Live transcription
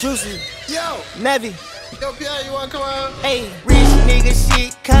Juicy, Yo, Navy, yo, Pierre, you wanna come on? hey, rich nigga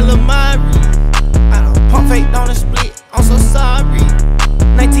shit, calamari. I don't pump fake on a split, I'm so sorry.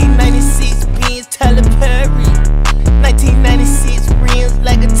 1996 Benz Tyler Perry, 1996 rims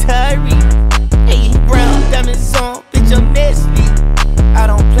like a Atari. Hey, brown diamonds on, bitch, I'm Nestle. I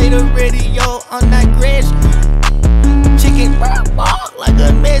don't play the radio, I'm not Gretzky. Chicken brown ball like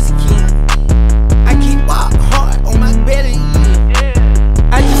a Mexican. I keep walk hard on my belly.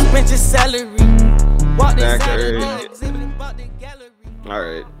 I just spent your salary. Walked inside the exhibit and bought the gallery. All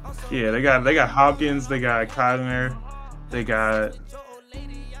right. Yeah, they got Hopkins, they got Connor, they got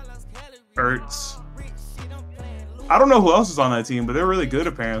Ertz. I don't know who else is on that team, but they're really good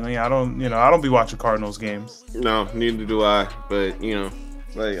apparently. I don't be watching Cardinals games. No, neither do I. But if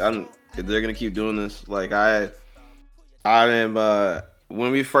they're gonna keep doing this, I am.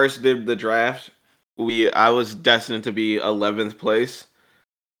 When we first did the draft, I was destined to be 11th place.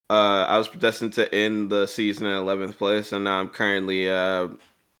 I was destined to end the season at 11th place, and now I'm currently I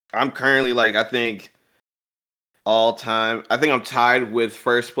think all time. I think I'm tied with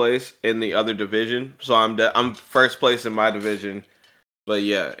first place in the other division. So I'm first place in my division, but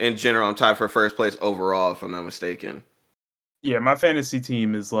yeah, in general, I'm tied for first place overall, if I'm not mistaken. Yeah, my fantasy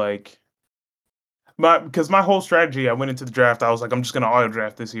team is because my whole strategy, I went into the draft, I was like, I'm just gonna auto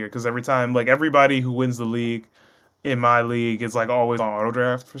draft this year because every time, everybody who wins the league in my league is always on auto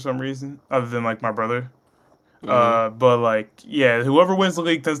draft for some reason, other than my brother. But whoever wins the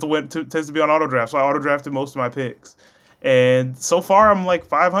league tends to be on auto draft. So I auto drafted most of my picks, and so far I'm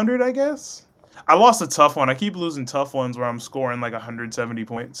 500, I guess. I lost a tough one. I keep losing tough ones where I'm scoring 170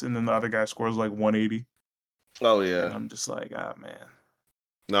 points, and then the other guy scores 180. Oh yeah. And I'm just man.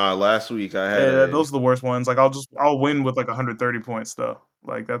 Nah, last week I had those are the worst ones. I'll win with 130 points though.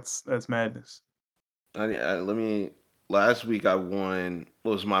 That's madness. Last week I won.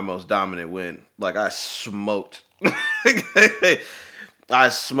 Was my most dominant win. I smoked. I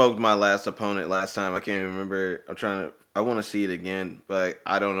smoked my last opponent last time. I can't even remember. I want to see it again, but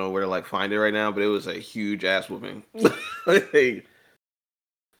I don't know where to find it right now. But it was a huge ass whooping.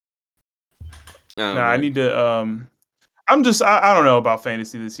 I need to. I don't know about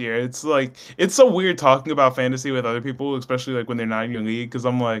fantasy this year. It's it's so weird talking about fantasy with other people, especially when they're not in your league. Because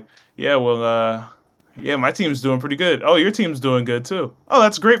I'm yeah, my team's doing pretty good. Oh, your team's doing good too. Oh,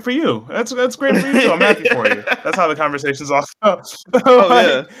 that's great for you. That's great for you too. I'm happy for you. That's how the conversation's all.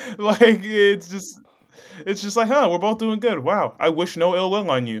 Yeah. It's just we're both doing good. Wow, I wish no ill will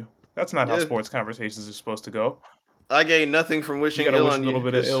on you. That's not how sports conversations are supposed to go. I gain nothing from wishing you ill wish on a little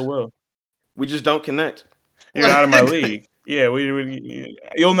you. bit of ill will. We just don't connect. You're not in my league. Yeah,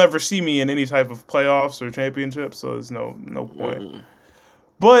 you'll never see me in any type of playoffs or championships, so there's no point. Mm.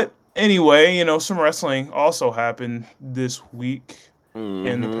 But anyway, some wrestling also happened this week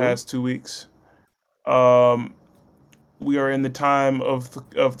in the past 2 weeks. We are in the time of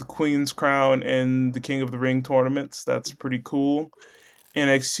the Queen's Crown and the King of the Ring tournaments. That's pretty cool.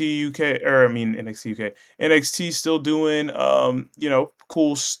 NXT still doing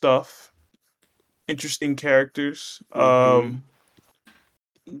cool stuff. Interesting characters.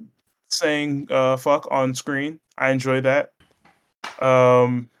 Saying fuck on screen. I enjoy that.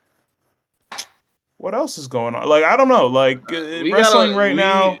 What else is going on? I don't know. Wrestling right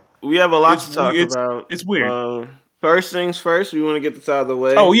now. We have a lot to talk about. It's weird. First things first, we want to get this out of the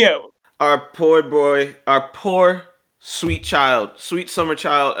way. Oh yeah. Our poor sweet summer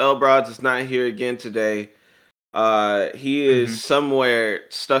child, Elbrods is not here again today. He is somewhere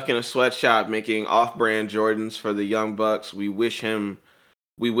stuck in a sweatshop making off-brand Jordans for the Young Bucks. We wish him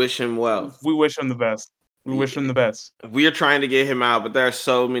well. We wish him the best. We are trying to get him out, but there are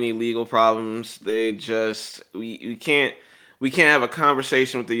so many legal problems. We can't have a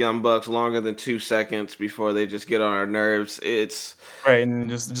conversation with the Young Bucks longer than 2 seconds before they just get on our nerves. It's right, and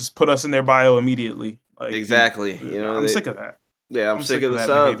just put us in their bio immediately. Exactly. I'm sick of that. Yeah, I'm sick of the that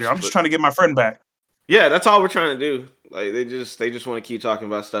subs. behavior. I'm just trying to get my friend back. Yeah, that's all we're trying to do. They just want to keep talking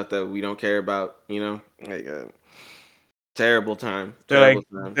about stuff that we don't care about. Terrible time.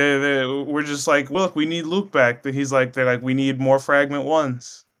 We're just look, we need Luke back. They're we need more fragment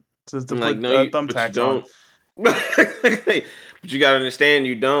ones to put thumbtacks on. But you gotta understand,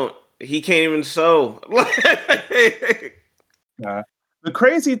 you don't. He can't even sew. The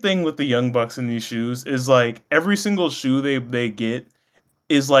crazy thing with the Young Bucks in these shoes is every single shoe they get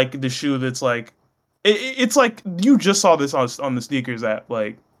is the shoe that's it's you just saw this on the sneakers app.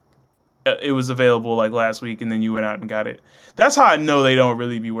 It was available last week, and then you went out and got it. That's how I know they don't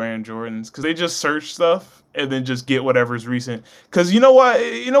really be wearing Jordans, because they just search stuff and then just get whatever's recent. Because you know what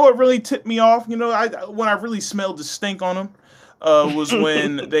really tipped me off? When I really smelled the stink on them, was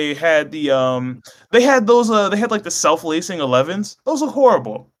when they had they had those they had like the self-lacing 11s. Those look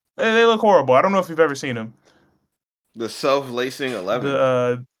horrible. They look horrible. I don't know if you've ever seen them. The self-lacing 11.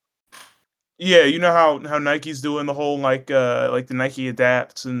 The yeah, you know how Nike's doing the whole like the Nike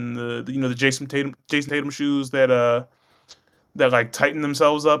Adapts and the the Jason Tatum shoes that like tighten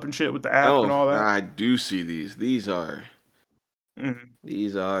themselves up and shit with the app and Oh, all that. I do see these. Mhm.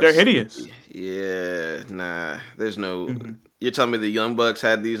 These are They're hideous. yeah, nah. There's no. Mhm. You're telling me the Young Bucks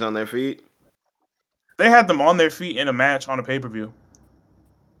had these on their feet? They had them on their feet in a match on a pay-per-view.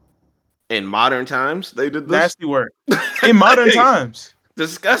 In modern times, they did this. Nasty work. In modern times.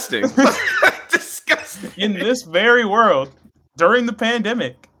 Disgusting. Disgusting. In this very world, during the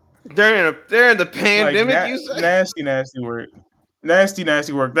pandemic. They're in the pandemic. Like, You say? nasty work.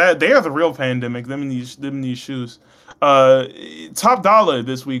 Nasty work. That they are the real pandemic. Them in these shoes. Top Dollar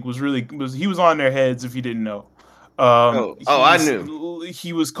this week was he was on their heads if you didn't know. I knew.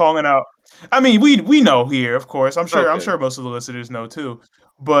 He was calling out. I mean, we know here, of course. I'm sure Okay. most of the listeners know too.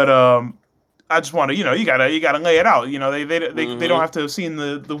 But I just want to, you gotta lay it out. They don't have to have seen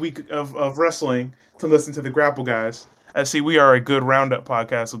the week of wrestling to listen to the Grapple Guys. See, we are a good roundup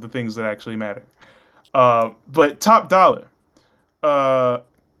podcast of the things that actually matter. But Top Dollar,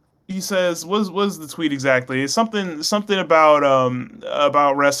 he says, was the tweet exactly? It's something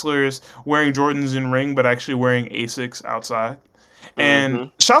about wrestlers wearing Jordans in ring, but actually wearing Asics outside.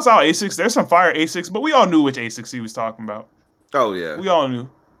 And shouts out Asics. There's some fire Asics, but we all knew which Asics he was talking about. Oh yeah. We all knew.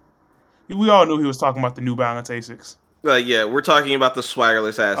 We all knew he was talking about the New Balance Asics. Like yeah, we're talking about the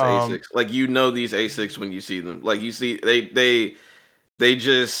swaggerless ass Um, Asics. Like you know these Asics when you see them. Like you see they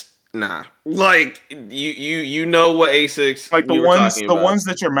just nah. Like you know what Asics like we were talking the about. ones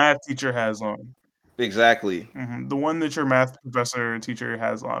that your math teacher has on. Exactly. The one that your math professor or teacher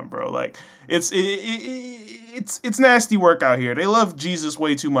has on, bro. Like it's nasty work out here. They love Jesus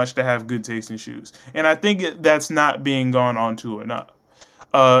way too much to have good taste in shoes, and I think that's not being gone on to enough.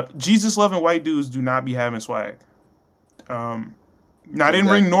 Jesus loving white dudes do not be having swag. Not in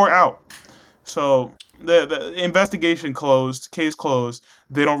ring nor out. So the investigation closed, case closed.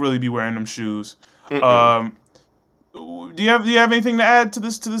 They don't really be wearing them shoes. Do you have anything to add to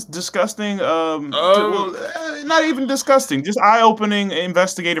this disgusting not even disgusting, just eye-opening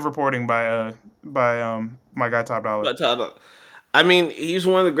investigative reporting by my guy Top Dollar. I mean, he's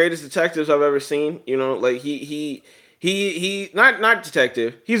one of the greatest detectives I've ever seen. You know, like he not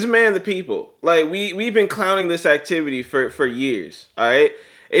detective. He's a man of the people. Like we've been clowning this activity for years. All right,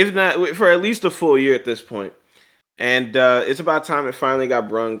 if not for at least a full year at this point. And it's about time it finally got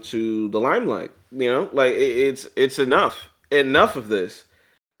brung to the limelight. You know, like it's enough of this.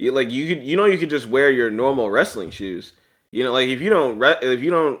 You could just wear your normal wrestling shoes. You know, like if you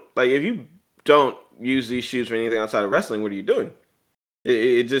don't use these shoes for anything outside of wrestling, what are you doing?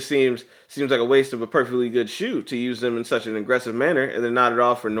 It just seems like a waste of a perfectly good shoe to use them in such an aggressive manner and then not at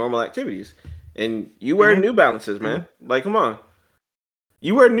all for normal activities. And you wear New Balances, man. Like, come on.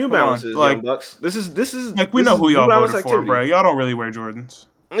 You wear New Balances, like, Young Bucks. This is like we know who y'all voted for, bro. Y'all don't really wear Jordans.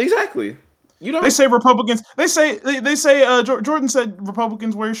 Exactly. You don't. They say Republicans. They say Jordan said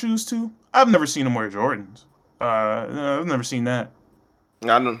Republicans wear shoes too. I've never seen them wear Jordans. I've never seen that.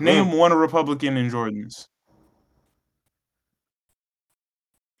 I don't name one Republican in Jordans.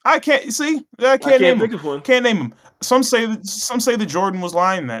 I can't see. I can't name think him. of one. Can't name him. Some say that Jordan was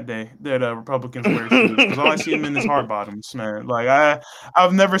lying that day that Republicans wear shoes because all I see him in is hard bottoms, man. Like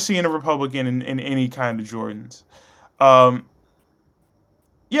I've never seen a Republican in any kind of Jordans.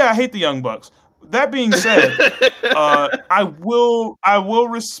 Yeah, I hate the Young Bucks. That being said, I will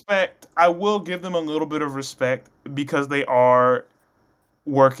give them a little bit of respect because they are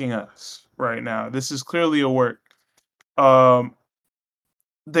working us right now. This is clearly a work.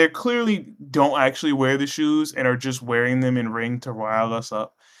 They clearly don't actually wear the shoes and are just wearing them in ring to rile us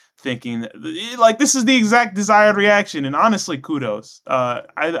up, thinking like this is the exact desired reaction. And honestly, kudos.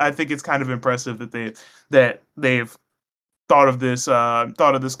 I think it's kind of impressive that they've thought of this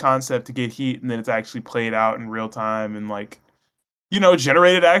concept to get heat, and then it's actually played out in real time and like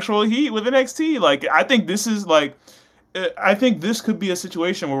generated actual heat with NXT. Like I think this could be a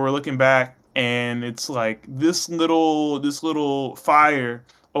situation where we're looking back and it's like this little fire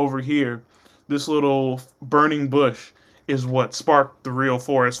over here, this little burning bush is what sparked the real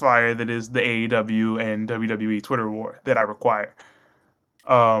forest fire that is the AEW and WWE Twitter war that I require.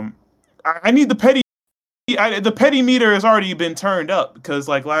 I need the petty. The petty meter has already been turned up because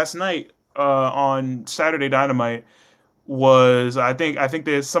like last night on Saturday Dynamite was I think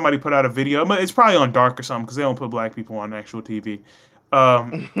there's somebody put out a video. It's probably on Dark or something because they don't put black people on actual TV.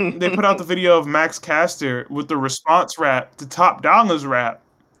 They put out the video of Max Caster with the response rap to Top Dolla's rap,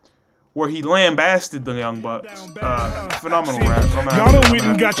 where he lambasted the Young Bucks. Phenomenal rap. Y'all done went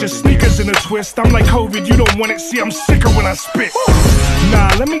and got your sneakers in a twist. I'm like COVID, you don't want it. See, I'm sicker when I spit.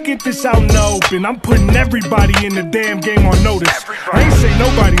 Nah, let me get this out in the open. I'm putting everybody in the damn game on notice. I ain't say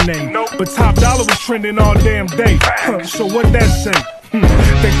nobody name, but Top Dolla was trending all damn day. So what that say?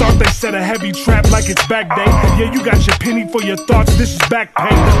 They thought they set a heavy trap like it's back day. Yeah, you got your penny for your thoughts, this is back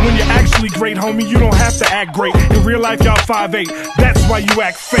pay. When you're actually great, homie, you don't have to act great. In real life, y'all 5'8", that's why you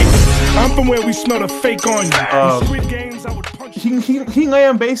act fake. I'm from where we smell the fake on you. Squid Games, I would punch you. He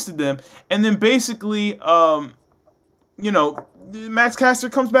lambasted them, and then basically, Max Caster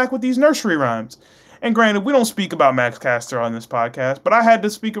comes back with these nursery rhymes. And granted, we don't speak about Max Caster on this podcast, but I had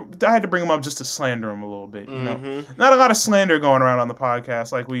to bring him up just to slander him a little bit. You know, not a lot of slander going around on the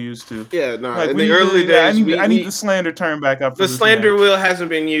podcast like we used to. Yeah, no. Like in the early days, I need the slander turned back up. The slander wheel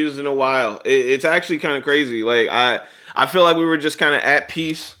hasn't been used in a while. It's actually kind of crazy. Like I feel like we were just kind of at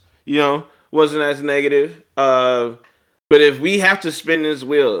peace. You know, wasn't as negative. But if we have to spin this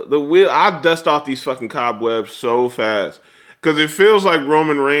wheel, I'll dust off these fucking cobwebs so fast. Because it feels like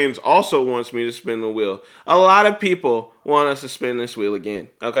Roman Reigns also wants me to spin the wheel. A lot of people want us to spin this wheel again.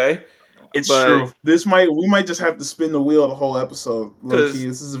 Okay, it's true. We might just have to spin the wheel the whole episode. This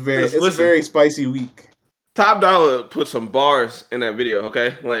is a very spicy week. Top Dolla put some bars in that video.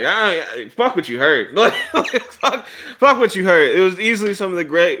 Okay, like fuck what you heard. fuck what you heard. It was easily some of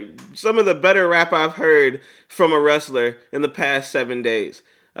the better rap I've heard from a wrestler in the past 7 days.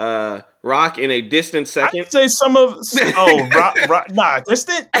 Rock in a distant second. I'd say distant.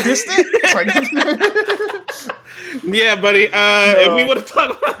 Yeah, buddy. If we would have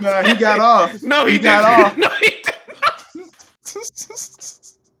talked about, he got off. No, he got off. No, he did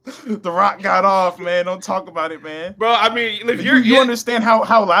not. The Rock got off, man. Don't talk about it, man. Bro, I mean, if you understand how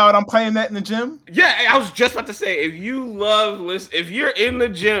loud I'm playing that in the gym? Yeah, I was just about to say, if you're in the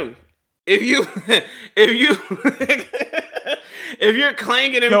gym, if you're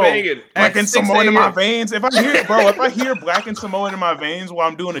clanging and banging, Black and Samoan in my veins. If I hear Black and Samoan in my veins while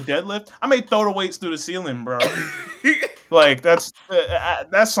I'm doing a deadlift, I may throw the weights through the ceiling, bro. Like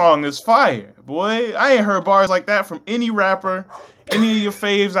that song is fire, boy. I ain't heard bars like that from any rapper, any of your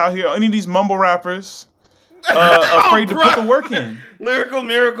faves out here, any of these mumble rappers. Afraid to put the work in. Lyrical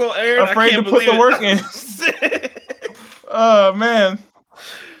Miracle, Aaron. Afraid to put the work in. Man.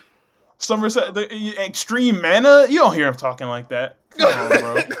 Somerset, the extreme mana. You don't hear him talking like that. Come on,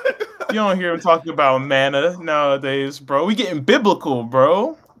 bro. You don't hear him talking about mana nowadays, bro. We getting biblical,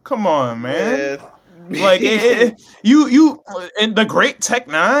 bro. Come on, man. Like you and the great Tech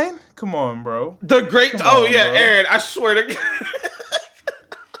 9. Come on, bro. Aaron. I swear to God.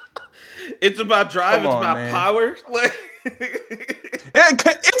 It's about drive. It's about power. Like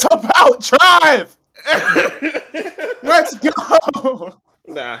it's about drive. Let's go.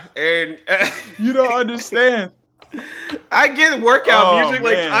 Nah, Aaron. You don't understand. I get workout music.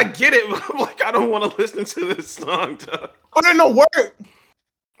 Man. Like I get it. But I'm like, I don't want to listen to this song, dog. Put in the work.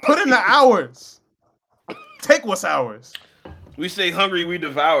 Put in the hours. Take what's ours. We stay hungry, we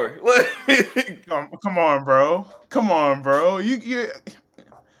devour. Come on, bro. Come on, bro. I'd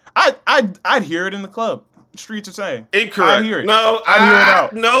hear it in the club. Streets are saying incorrect. I hear it. No, I hear it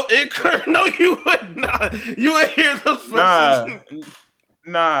out. No, incorrect. No, you would not. You would hear those.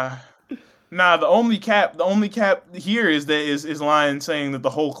 Nah. The only cap here is line saying that the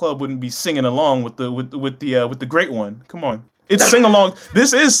whole club wouldn't be singing along with the great one. Come on, it's sing along.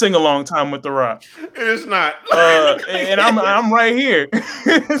 This is sing along time with the Rock. It is not. And I'm right here.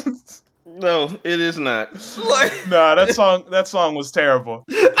 No, it is not. Nah, that song was terrible.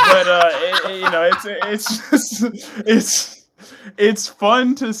 But it's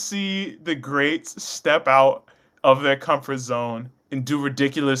fun to see the greats step out of their comfort zone and do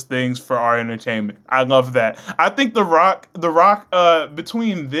ridiculous things for our entertainment. I love that. I think the Rock,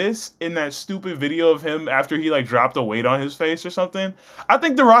 between this and that stupid video of him after he dropped a weight on his face or something, I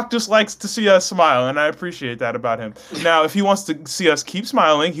think the Rock just likes to see us smile, and I appreciate that about him. Now, if he wants to see us keep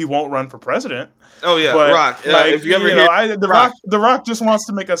smiling, he won't run for president. Oh yeah, but, Rock. If you ever hear the Rock just wants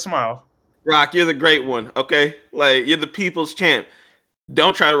to make us smile. Rock, you're the great one. Okay, you're the people's champ.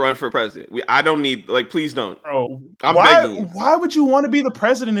 Don't try to run for president. I don't need, please don't. Bro, why would you want to be the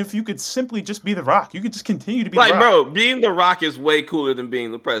president if you could simply just be the Rock? You could just continue to be the Rock. Bro, being the Rock is way cooler than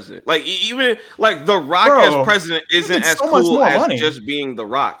being the president. Even the Rock as president isn't as cool as just being the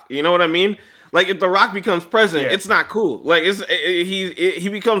Rock. You know what I mean? If the Rock becomes president, it's not cool. He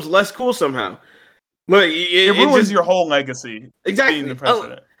becomes less cool somehow. It ruins your whole legacy. Exactly. Being the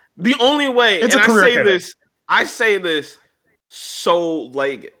president. The only way, I say this so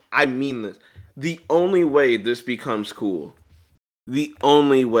like I mean this. The only way this becomes cool, the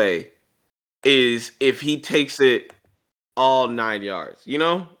only way is if he takes it all 9 yards. You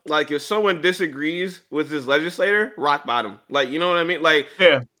know, like if someone disagrees with his legislator, rock bottom. Like you know what I mean? Like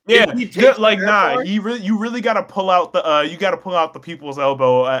Yeah. if Yeah, he takes like it that far, you really got to pull out the people's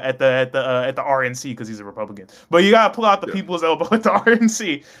elbow at the RNC because he's a Republican. But you got to pull out the people's elbow at the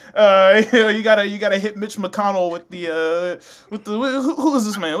RNC. You gotta hit Mitch McConnell with the who is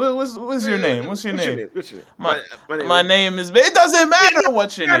this man? What's your name? What's your name? What's your name? My name is. It doesn't matter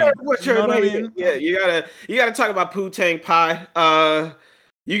what your name. You know what I mean? Yeah, you gotta talk about Poo-Tang Pie.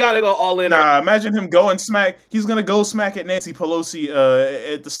 You gotta go all in. Nah, imagine him going smack. He's gonna go smack at Nancy Pelosi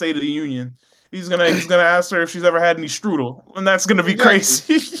at the State of the Union. He's gonna ask her if she's ever had any strudel, and that's gonna be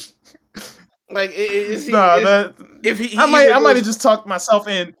crazy. Like, if he I might have just talked myself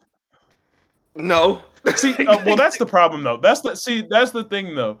in. No. See, well, that's the problem though. That's the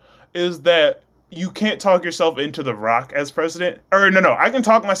thing though, is that you can't talk yourself into The Rock as president. Or no, I can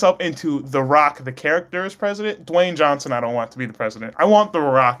talk myself into The Rock, the character, as president. Dwayne Johnson, I don't want to be the president. I want The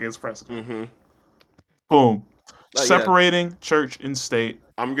Rock as president. Mm-hmm. Boom. Separating church and state.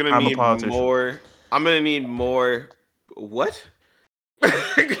 I'm gonna need more. I'm gonna need more. What? I'm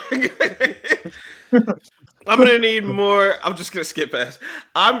gonna need more. I'm just gonna skip past.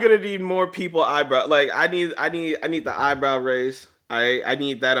 I'm gonna need more people eyebrow. Like I need the eyebrow raise. I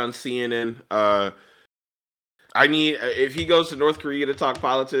need that on CNN. I need if he goes to North Korea to talk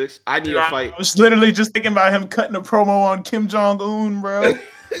politics. I need a fight. I was literally just thinking about him cutting a promo on Kim Jong-un, bro.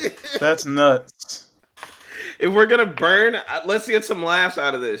 That's nuts. If we're gonna burn, let's get some laughs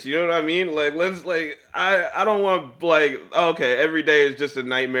out of this. You know what I mean? Like I don't want okay, every day is just a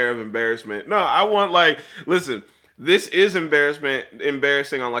nightmare of embarrassment. No, I want listen, this is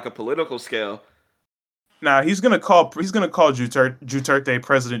embarrassing on like a political scale. Nah, he's gonna call Duterte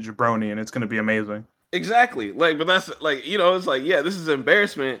President Jabroni, and it's gonna be amazing. Exactly. But that's it's yeah, this is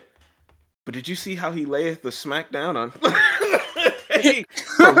embarrassment. But did you see how he laid the smackdown on? Hey,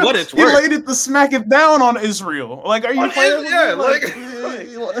 for what it's worth. He laid it to smack it down on Israel. Like, are you playing? Yeah,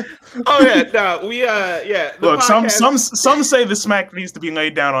 oh yeah, no, we yeah. Look, podcast... some say the smack needs to be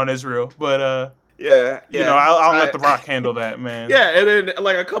laid down on Israel, but yeah. You know, I'll let The Rock handle that, man. Yeah, and then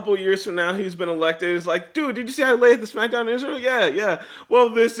like a couple years from now, he's been elected. It's like, dude, did you see how I laid the smackdown in Israel? Yeah. Well,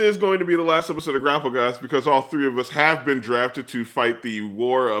 this is going to be the last episode of Grapple Guys because all three of us have been drafted to fight the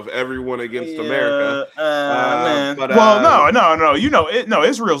war of everyone against America. Man. Well, no. You know, no,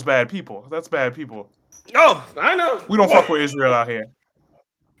 Israel's bad people. That's bad people. Oh, I know. We don't fuck with Israel out here.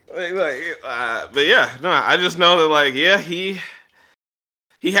 But yeah, no, I just know that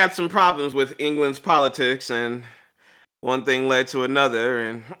he had some problems with England's politics, and one thing led to another,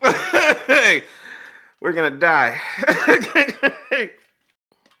 and hey, we're gonna die.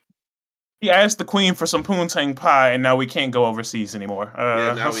 He asked the Queen for some poontang pie, and now we can't go overseas anymore.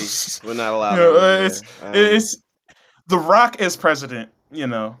 Now we're not allowed. It's The Rock as president. You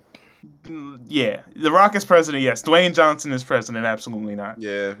know, yeah, The Rock is president. Yes, Dwayne Johnson is president. Absolutely not.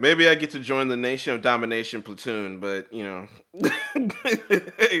 Yeah, maybe I get to join the Nation of Domination platoon, but you know.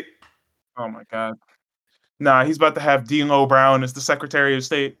 Oh my God. Nah, he's about to have D'Lo Brown as the Secretary of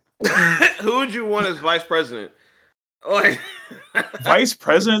State. Who would you want as vice president? Vice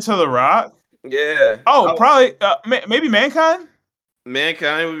president to The Rock? Yeah. Oh, probably maybe Mankind.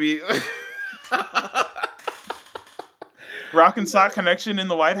 Mankind would be. Rock and Sock Connection in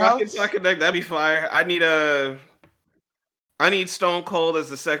the White House. Rock and Sock Connection, that'd be fire. I need Stone Cold as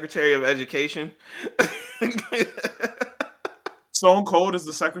the Secretary of Education. Stone Cold is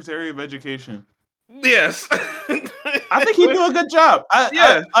the Secretary of Education. Yes. I think he'd do a good job.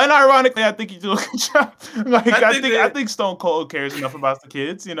 Unironically, I think he'd do a good job. I think Stone Cold cares enough about the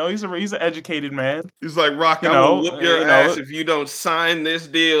kids. You know, he's an educated man. He's like, Rock, I'm gonna whoop your ass if you don't sign this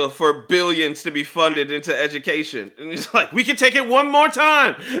deal for billions to be funded into education. And he's like, we can take it one more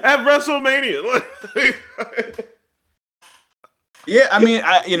time at WrestleMania. Yeah, I mean,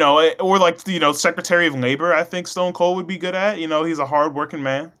 or Secretary of Labor. I think Stone Cold would be good at. You know, he's a hard-working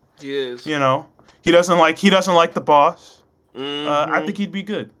man. He is. You know, he doesn't like the boss. Mm-hmm. I think he'd be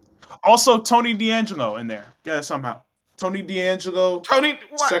good. Also, Tony D'Angelo in there. Yeah, somehow. Tony D'Angelo,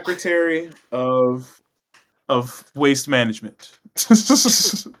 Secretary of Waste Management.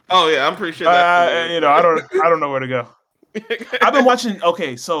 Oh yeah, I'm pretty sure. I don't know where to go. I've been watching.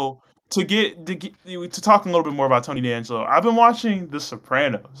 Okay, so. To talk a little bit more about Tony D'Angelo, I've been watching The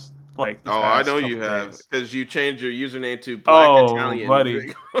Sopranos. I know you have, because you changed your username to Black Italian.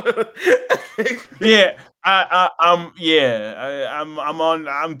 Buddy. Yeah, I'm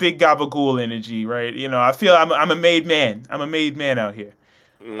big gabagool energy, right? You know, I feel I'm a made man. I'm a made man out here.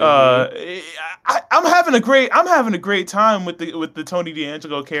 Mm-hmm. I'm having a great time with the Tony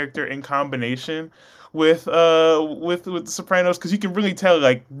D'Angelo character in combination with the Sopranos, because you can really tell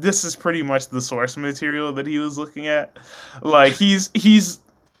like this is pretty much the source material that he was looking at. Like he's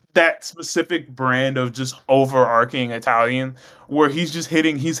that specific brand of just overarching Italian where he's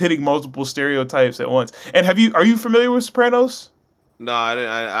hitting multiple stereotypes at once. And are you familiar with Sopranos? No, I didn't.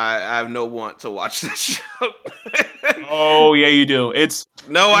 I have no want to watch this show. Oh yeah, you do.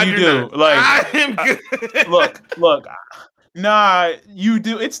 No, I You do do. not. Like I am uh, good. look. Nah, you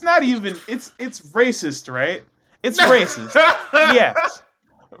do. It's not even. It's racist, right? It's racist. Yes,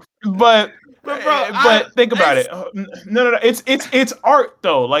 but But bro, but think about it. No. It's art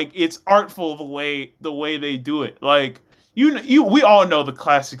though. Like it's artful the way they do it. Like we all know the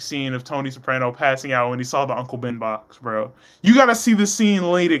classic scene of Tony Soprano passing out when he saw the Uncle Ben box, bro. You got to see the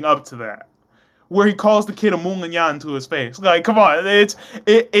scene leading up to that, where he calls the kid a Mulanyan to his face. Like, come on, it's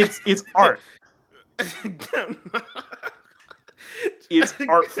art. It's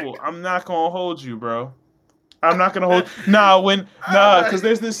artful. I'm not gonna hold you, bro. I'm not gonna hold. Because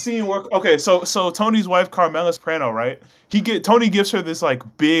there's this scene where so Tony's wife Carmela Soprano, right? Tony gives her this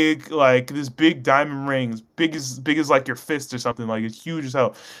this big diamond ring, big as like your fist or something, like it's huge as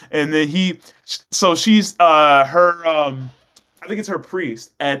hell. And then she's her I think it's her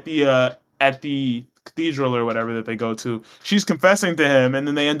priest at the cathedral or whatever that they go to. She's confessing to him, and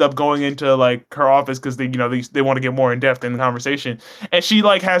then they end up going into like her office because they want to get more in depth in the conversation. And she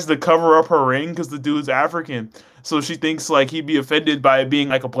like has to cover up her ring because the dude's African, so she thinks like he'd be offended by it being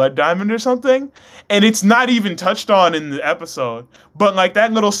like a blood diamond or something. And it's not even touched on in the episode, but like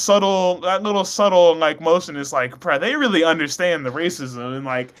that little subtle like motion is like, bruh, they really understand the racism, and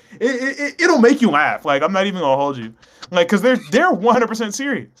like it'll make you laugh. Like I'm not even gonna hold you, like because they're 100%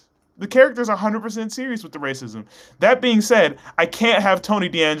 serious. The character's 100% serious with the racism. That being said, I can't have Tony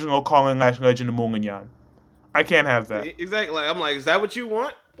D'Angelo calling Lash Legend a Mulanyan. I can't have that. Exactly. Like I'm like, is that what you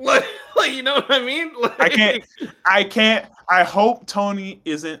want? Like you know what I mean? I can't. I can't. I hope Tony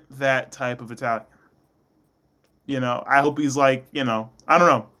isn't that type of Italian. You know, I hope he's like, I don't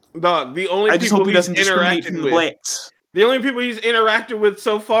know. Dog, the only I just people hope he he's doesn't discriminate from interacted the with, blacks. the only people he's interacted with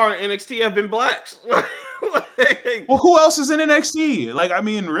so far in NXT have been blacks. Like, Well, who else is in NXT? Like, I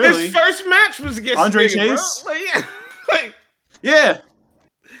mean, really, his first match was against Andre nigga, bro. Chase? Like, yeah, like, Yeah,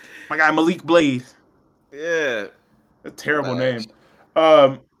 my guy Malik Blade. yeah. A terrible name.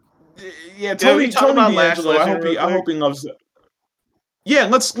 Um, yeah, We talk Tony about Lash D'Angelo. Legend real I hope he loves it. Yeah,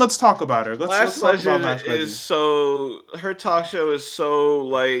 let's talk about her. Let's talk about Legend Lash Legend. is so her talk show is so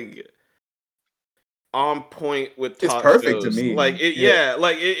like on point with It's talk perfect to shows. me. Like it, yeah,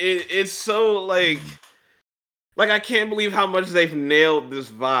 like it's so like I can't believe how much they've nailed this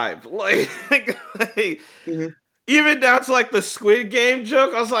vibe. Like even down to like the Squid Game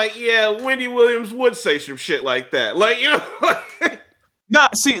joke, I was like, yeah, Wendy Williams would say some shit like that. Like, you know. Nah,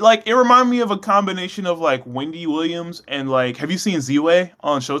 see, like it reminded me of a combination of like Wendy Williams and like, have you seen Z-Way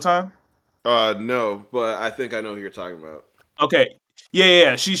on Showtime? No, but I think I know who you're talking about. Okay,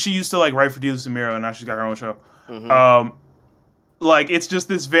 yeah. She used to like write for Dealers and Miro, and now she's got her own show. Mhm. Like it's just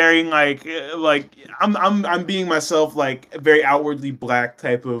this very like I'm being myself, like a very outwardly black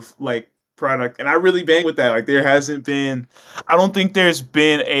type of like product, and I really bang with that. Like there hasn't been, I don't think there's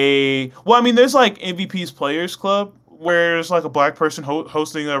been I mean there's like MVP's Players Club where there's like a black person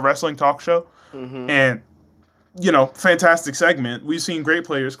hosting a wrestling talk show, and fantastic segment. We've seen great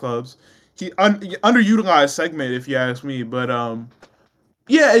Players Clubs. Underutilized segment if you ask me, but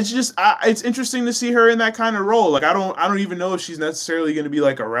yeah, it's just it's interesting to see her in that kind of role. Like I don't even know if she's necessarily going to be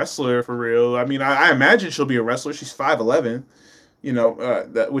like a wrestler for real. I mean, I imagine she'll be a wrestler. She's 5'11",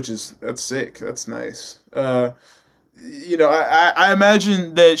 that's sick. That's nice. I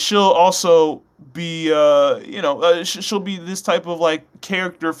imagine that she'll also be she'll be this type of like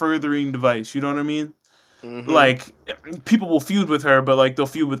character furthering device. You know what I mean? Like people will feud with her, but like they'll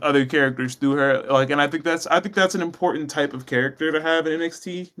feud with other characters through her. Like, and I think that's an important type of character to have in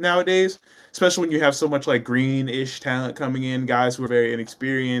NXT nowadays, especially when you have so much like green-ish talent coming in, guys who are very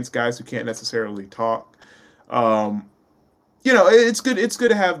inexperienced, guys who can't necessarily talk. It's good. It's good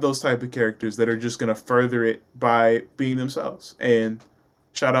to have those type of characters that are just gonna further it by being themselves. And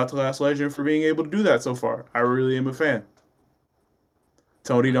shout out to Last Legend for being able to do that so far. I really am a fan.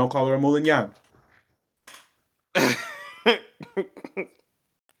 Tony, don't call her a Mulanyan.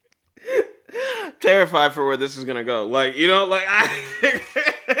 Terrified for where this is gonna go. Like,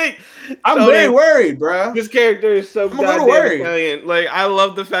 like I'm very worried, bro. This character is so I'm a little goddamn worried. Italian. Like, I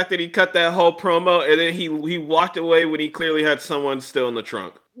love the fact that he cut that whole promo and then he walked away when he clearly had someone still in the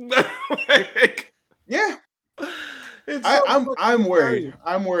trunk. Like, Yeah, it's so I'm worried. funny.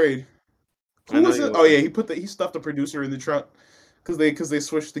 I'm worried. I Who know was you it? are. Oh yeah, he stuffed the producer in the trunk because they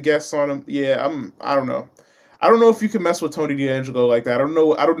switched the guests on him. Yeah, I don't know. I don't know if you can mess with Tony D'Angelo like that. I don't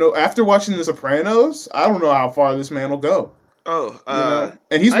know. After watching The Sopranos, I don't know how far this man will go. Oh, You know,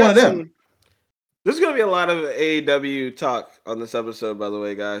 and he's I one of got them. There's gonna be a lot of AEW talk on this episode, by the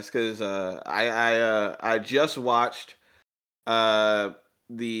way, guys, because I just watched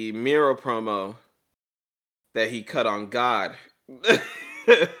the Miro promo that he cut on God.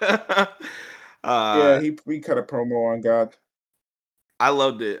 Yeah, he cut a promo on God. I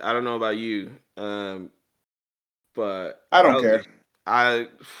loved it. I don't know about you, but I don't care.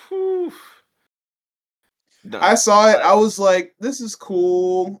 Whew, no. I saw it. I was like, this is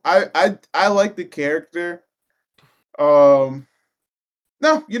cool. I like the character. No,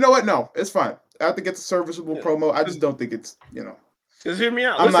 you know what? No, it's fine. I think it's a serviceable promo. I just don't think it's, Just hear me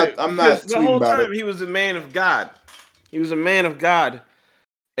out. I'm Listen, not the tweeting whole about time it. he was a man of God. He was a man of God.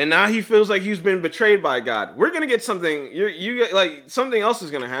 And now he feels like he's been betrayed by God. We're gonna get something. You get like something else is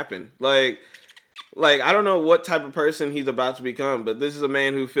gonna happen. Like I don't know what type of person he's about to become, but this is a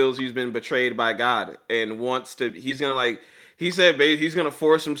man who feels he's been betrayed by God and wants to. He's gonna he said he's gonna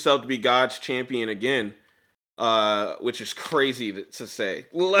force himself to be God's champion again, which is crazy to say.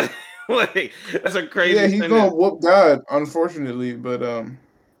 Like that's a crazy. Yeah, he's sentence. gonna whoop God, unfortunately, but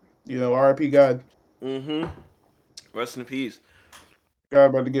R.I.P. God. Mm-hmm. Rest in peace. God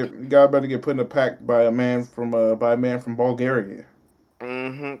about to get put in a pack by a man from Bulgaria.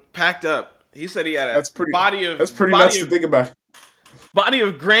 Mm-hmm. Packed up. He said he had a That's pretty body nuts to think about. Body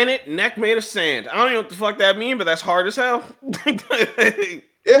of granite, neck made of sand. I don't know what the fuck that means, but that's hard as hell.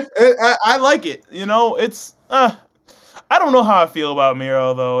 Yeah, I like it. It's I don't know how I feel about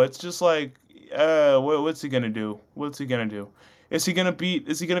Miro though. It's just like, what's he gonna do? What's he gonna do? Is he gonna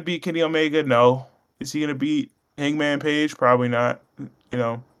beat Kenny Omega? No. Is he gonna beat Hangman Page? Probably not.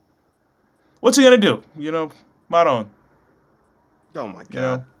 What's he gonna do? Maron. Oh my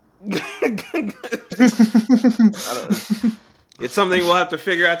god. You It's something we'll have to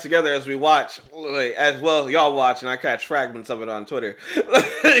figure out together as we watch, as well. Y'all watch, and I catch fragments of it on Twitter.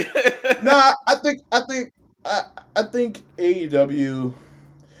 Nah, I think AEW.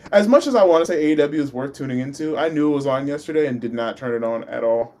 As much as I want to say AEW is worth tuning into, I knew it was on yesterday and did not turn it on at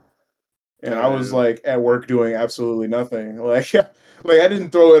all. And I was like at work doing absolutely nothing. Like I didn't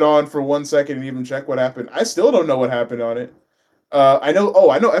throw it on for 1 second and even check what happened. I still don't know what happened on it. I know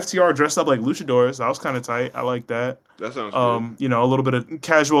FTR dressed up like luchadors. That was kind of tight. I like that. That sounds good. A little bit of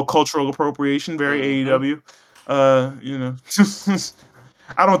casual cultural appropriation, very AEW. I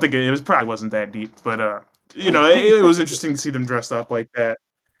don't think it probably wasn't that deep, but it was interesting to see them dressed up like that.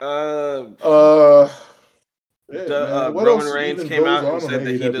 Roman Reigns came out and said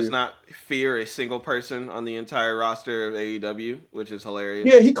that he does not fear a single person on the entire roster of AEW, which is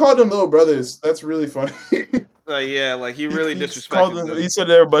hilarious. Yeah, he called them little brothers. That's really funny. He really disrespected them. He said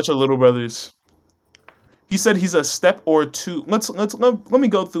they're a bunch of little brothers. He said he's a step or two. Let me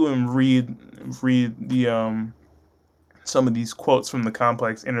go through and read the some of these quotes from the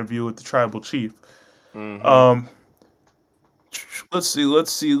Complex interview with the Tribal Chief. Mm-hmm. Let's see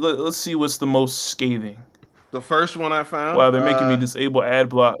what's the most scathing. The first one I found. Wow, they're making me disable ad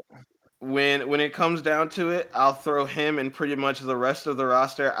block. When it comes down to it, I'll throw him and pretty much the rest of the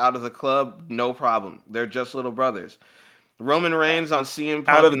roster out of the club, no problem. They're just little brothers. Roman Reigns on CM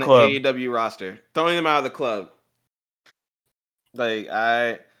Punk in the AEW roster, throwing them out of the club.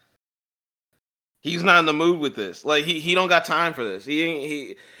 He's not in the mood with this. Like he don't got time for this.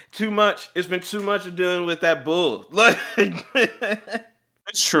 He too much. It's been too much of dealing with that bull. Like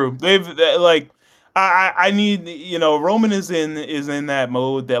it's true. I need Roman is in that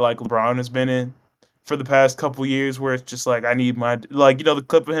mode that like LeBron has been in for the past couple years, where it's just like I need my the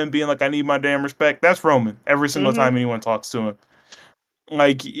clip of him being like I need my damn respect. That's Roman every single time anyone talks to him.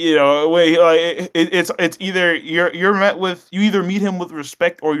 It's either you're met with you either meet him with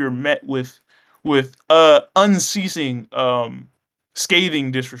respect or you're met with unceasing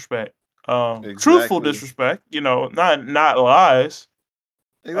scathing disrespect, truthful disrespect. Not lies.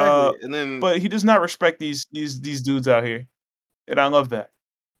 Exactly, but he does not respect these dudes out here, and I love that.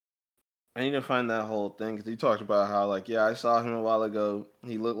 I need to find that whole thing because he talked about how I saw him a while ago.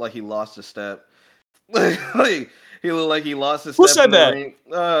 He looked like he lost a step. He looked like he lost a step. Who said that? Ring.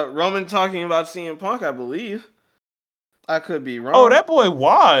 Roman talking about CM Punk, I believe. I could be wrong. Oh, that boy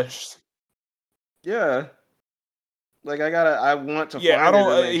washed. Yeah. Like I want to. Yeah, find I it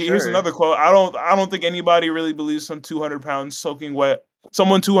don't. and make Here's sure. another quote. I don't think anybody really believes some 200 pounds soaking wet.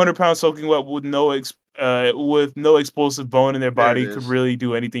 Someone 200 pounds soaking wet with no explosive bone in their There it body could is. really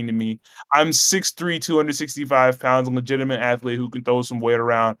do anything to me. I'm 6'3", 265 pounds, a legitimate athlete who can throw some weight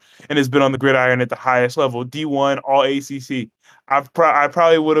around and has been on the gridiron at the highest level, D1, all ACC. I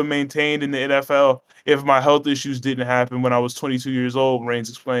probably would have maintained in the NFL if my health issues didn't happen when I was 22 years old. Reigns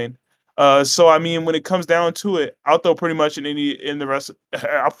explained. So I mean, when it comes down to it, I'll throw pretty much in the rest.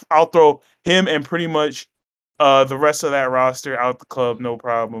 I'll throw him and pretty much the rest of that roster out the club, no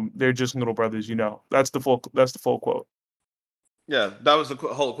problem. They're just little brothers, you know. That's the full quote. Yeah, that was the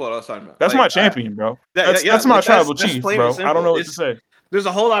whole quote I was talking about. That's my champion, bro. Yeah, That's my like, tribal that's chief, plain bro. and simple. I don't know what to say. There's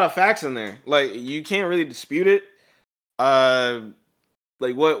a whole lot of facts in there. Like you can't really dispute it.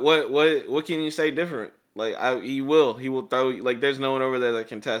 Like what can you say different? Like he will throw. Like there's no one over there that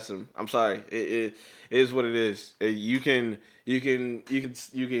can test him. I'm sorry. It is what it is. You can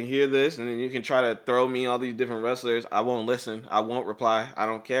hear this and then you can try to throw me all these different wrestlers. I won't listen. I won't reply. I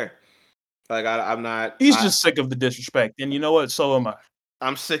don't care. Like I'm not. He's just sick of the disrespect, and you know what? So am I.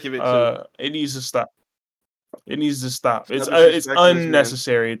 I'm sick of it too. It needs to stop. It needs to stop. No It's disrespect to this man.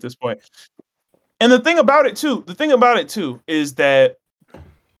 unnecessary at this point. And the thing about it too is that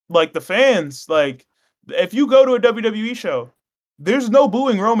like the fans, like if you go to a WWE show, there's no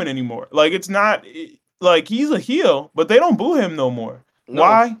booing Roman anymore. Like it's not like he's a heel, but they don't boo him no more. No.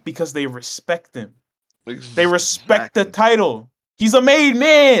 Why? Because they respect him. They respect the Exactly. title. He's a made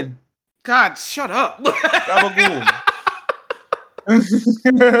man. God, shut up. Gabagool.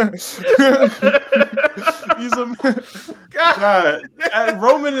 He's a God.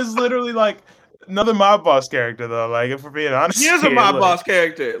 Roman is literally like another mob boss character, though. Like, if we're being honest, He is a here, mob like, boss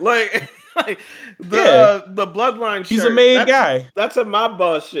character. Like Yeah. the bloodline. He's a shirt, made guy. That's a mob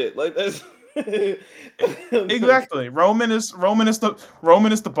boss shit. Like that's Exactly. Roman is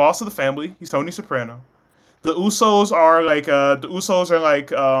the boss of the family. He's Tony Soprano. The Usos are like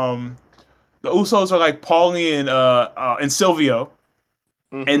Paulie and Silvio.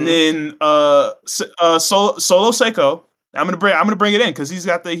 Mhm. And then Solo Seiko. I'm gonna bring it in because he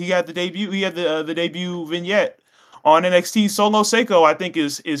had the debut vignette on NXT. Solo Seiko, I think,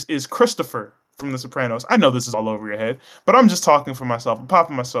 is Christopher from The Sopranos. I know this is all over your head, but I'm just talking for myself. I'm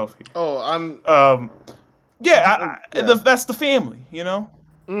popping myself here. Oh, I'm. That's the family, you know.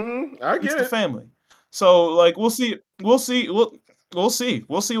 I It's get the it. family. So like we'll see what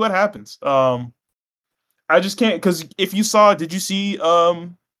happens. I just can't because if you saw, did you see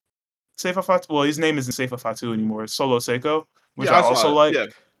Seifa Fatu? Well, his name isn't Seifa Fatu anymore. It's Solo Seiko, which I saw also it. like. Yeah,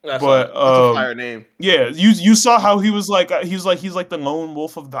 that's But, a fire name. Yeah, you saw how he was like he's like the lone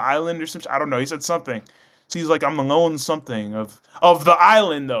wolf of the island or something. I don't know. He said something. So he's like, I'm the lone something of the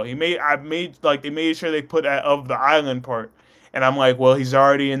island though. They made sure they put that of the island part. And I'm like, well, he's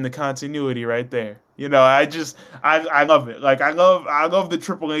already in the continuity right there. You know, I love it. Like I love that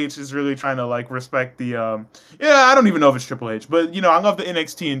Triple H is really trying to like respect the I don't even know if it's Triple H, but you know, I love the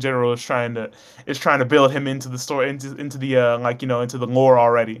NXT in general is trying to build him into the story into the into the lore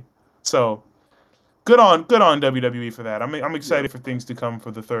already. So good on WWE for that. I'm excited for things to come for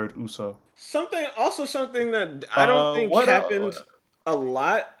the third Uso. Something that I don't think happened a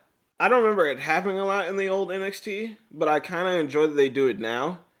lot. I don't remember it happening a lot in the old NXT, but I kind of enjoy that they do it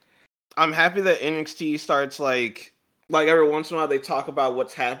now. I'm happy that NXT starts like every once in a while they talk about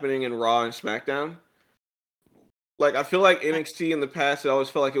what's happening in Raw and SmackDown. Like I feel like NXT in the past, it always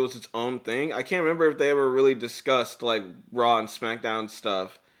felt like it was its own thing. I can't remember if they ever really discussed like Raw and SmackDown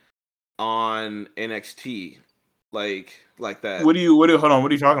stuff on NXT, like that. Hold on,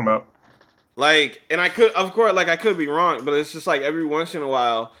 what are you talking about? Like, and I could be wrong, but it's just like every once in a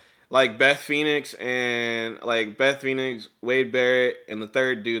while, like Beth Phoenix, Wade Barrett, and the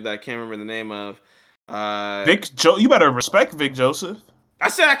third dude that I can't remember the name of. You better respect Vic Joseph. I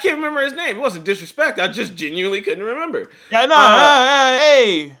said I can't remember his name. It wasn't disrespect. I just genuinely couldn't remember. Yeah, no,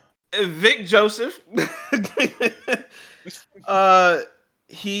 hey. Vic Joseph.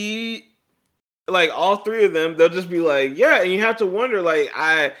 He, like all three of them, they'll just be like, yeah, and you have to wonder,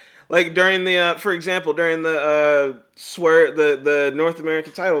 during the, for example, during the the North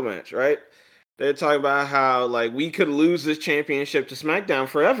American title match, right? They're talking about how like we could lose this championship to SmackDown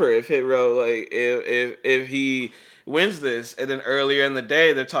forever if Hit Row if he wins this, and then earlier in the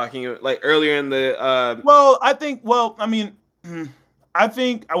day they're talking like earlier in the I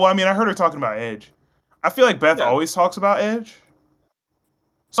heard her talking about Edge. I feel like Beth always talks about Edge.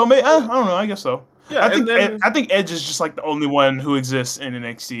 So I don't know. I guess so. Yeah, I think Edge is just like the only one who exists in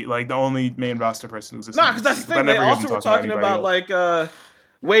NXT, like the only main roster person who exists. Nah, because that's the thing. They also were talking about like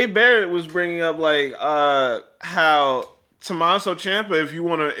Wade Barrett was bringing up like how Tommaso Ciampa,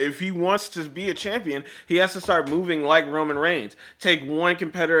 if he wants to be a champion, he has to start moving like Roman Reigns. Take one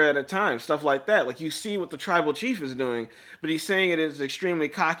competitor at a time, stuff like that. Like you see what the Tribal Chief is doing, but he's saying it in extremely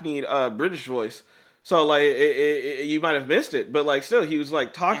cockneyed British voice. So like you might have missed it, but like still he was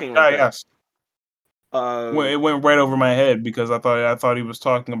like talking like that. Yes. It went right over my head because I thought he was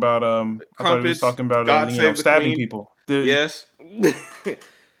talking about stabbing people. Yes.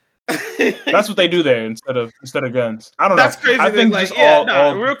 That's what they do there instead of guns. I don't know. That's crazy. I think like, just all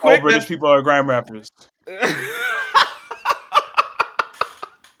British people are grime rappers.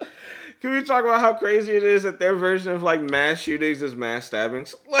 Can we talk about how crazy it is that their version of like mass shootings is mass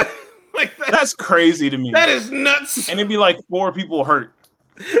stabbings? Like that's crazy to me. That is nuts. And it'd be like 4 people hurt.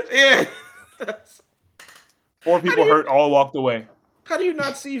 Yeah. 4 people hurt, all walked away. How do you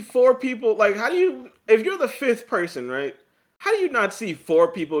not see 4 people? Like, how do you, if you're the 5th person, right? How do you not see 4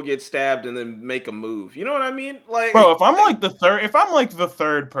 people get stabbed and then make a move? You know what I mean? Like, bro, if I'm like the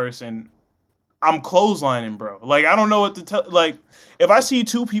third person, I'm clotheslining, bro. Like, I don't know what to tell. Like, if I see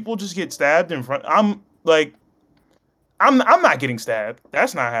 2 people just get stabbed in front, I'm not getting stabbed.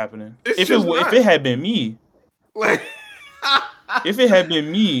 That's not happening. If it had been me, like. If it had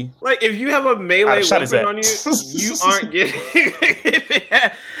been me, like if you have a melee weapon on you, you aren't getting.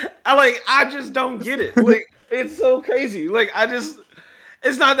 I just don't get it. Like it's so crazy. Like it's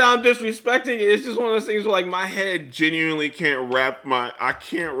not that I'm disrespecting it. It's just one of those things where like my head genuinely can't wrap my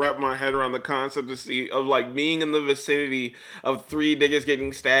head around the concept of like being in the vicinity of 3 niggas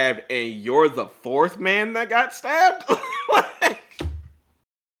getting stabbed and you're the 4th man that got stabbed.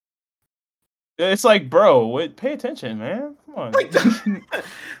 It's like, bro, pay attention, man. Come on.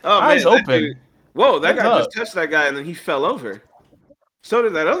 Eyes open. That guy just touched that guy and then he fell over. So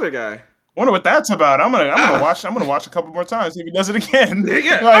did that other guy. Wonder what that's about. I'm gonna watch a couple more times see if he does it again.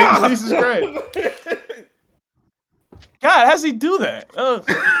 Yeah. Like, this is great. God, how's he do that?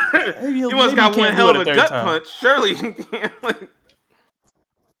 He must got one hell of a gut punch. Surely.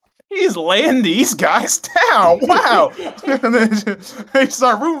 He's laying these guys down. Wow. And then you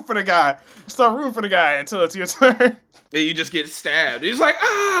start rooting for the guy. Until it's your turn. And you just get stabbed. He's like,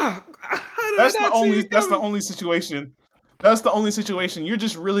 That's the only situation. That's the only situation. You're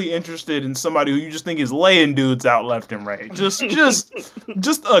just really interested in somebody who you just think is laying dudes out left and right. Just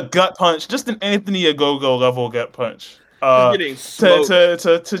a gut punch. Just an Anthony Ogogo level gut punch.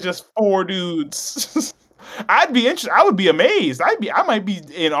 To just 4 dudes. I'd be interested. I would be amazed. I might be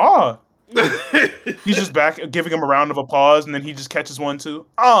in awe. He's just back, giving him a round of applause, and then he just catches one too.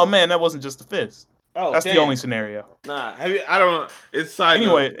 Oh man, that wasn't just a fist. Oh, that's the only scenario. Nah, I don't. It's side.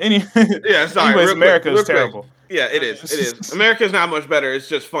 Anyway, yeah, sorry. Anyways, America is terrible. Yeah, it is. It is. America's not much better. It's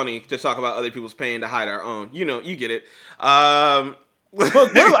just funny to talk about other people's pain to hide our own. You know, you get it. Look,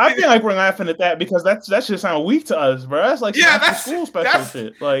 I feel like we're laughing at that because that should sound weak to us, bro. That's like that's school special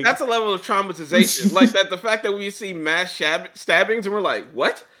shit. Like that's a level of traumatization. Like that, the fact that we see mass stabbings and we're like,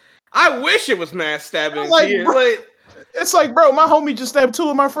 what? I wish it was mass stabbings here. Bro, it's like, bro, my homie just stabbed 2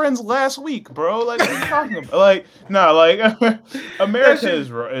 of my friends last week, bro. Like, what are you talking about? Like, nah, like America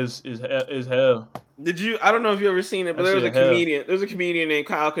is hell. Did you? I don't know if you ever seen it, but there was a comedian. There's a comedian named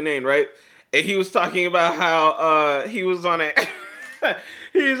Kyle Kinane, right? And he was talking about how he was on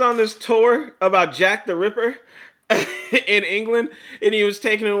this tour about Jack the Ripper in England, and he was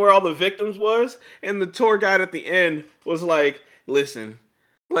taking it where all the victims was, and the tour guide at the end was like, listen,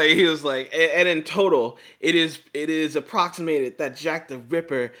 like he was like, and in total, it is approximated that Jack the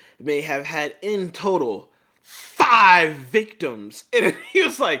Ripper may have had in total 5 victims, and he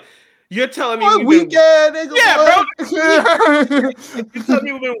was like, you're telling me you're telling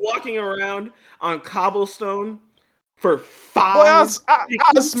me we've been walking around on cobblestone for 5. Well,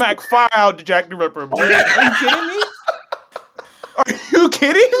 I'll smack fire out to Jack the Ripper, bro. Are you kidding me? Are you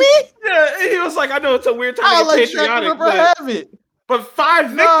kidding me? Yeah, he was like, I know it's a weird time I'll to let get Jack the patriotic, Ripper have it. But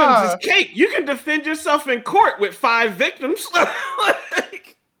 5 victims is cake. You can defend yourself in court with 5 victims.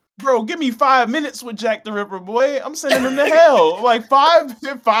 Bro, give me 5 minutes with Jack the Ripper, boy. I'm sending him to hell. Like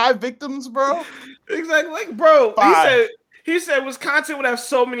 5 victims, bro. Exactly, like, bro. 5. He said Wisconsin would have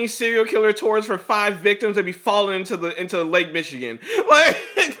so many serial killer tours for 5 victims they'd be falling into Lake Michigan. Like,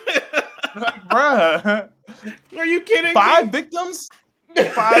 bruh. Are you kidding? 5 victims?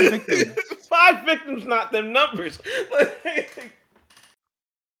 5 victims. 5 victims, not them numbers.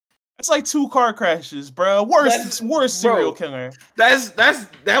 It's like 2 car crashes, bro. Worst serial killer.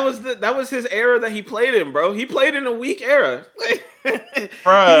 That was his era that he played in, bro. He played in a weak era.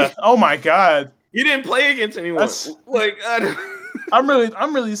 Bruh. Oh my god. He didn't play against anyone. I'm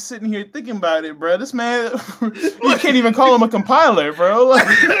really sitting here thinking about it, bro. This man, you can't even call him a compiler, bro. Like,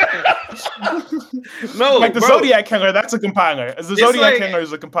 No, like the bro. Zodiac Killer, that's a compiler. The Zodiac Killer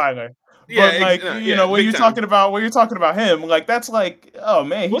is a compiler. Yeah, But like when you're talking about him, like that's like, oh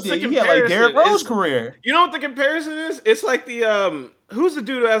man, he had like Derrick Rose career. You know what the comparison is? It's like the who's the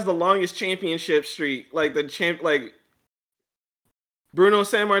dude who has the longest championship streak? Like like Bruno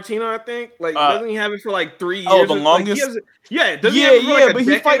Sammartino, I think. Like doesn't he have it for like 3 years? Oh, the longest. But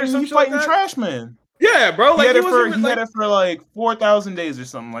he's fighting trash man. Yeah, bro. Like he had it for like 4,000 days or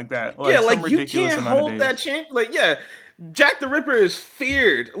something like that. Like, yeah, like you can't hold that champ. Like Jack the Ripper is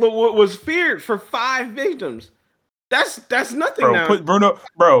feared. Was feared for 5 victims. That's nothing now. Put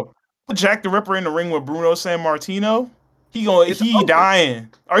Jack the Ripper in the ring with Bruno Sammartino. He dying.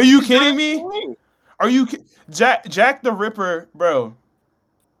 Are you kidding me? Are you Jack the Ripper, bro?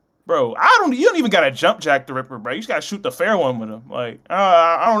 Bro, you don't even gotta jump Jack the Ripper, bro. You just gotta shoot the fair one with him. Like,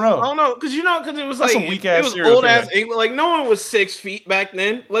 I don't know. Because it was that's like a weak ass. It was old ass England. Like no one was 6 feet back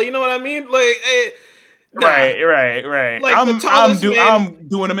then. Like you know what I mean? Like. Right. Like I'm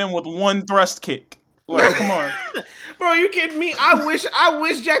doing him in with one thrust kick. Like, come on, bro. You kidding me? I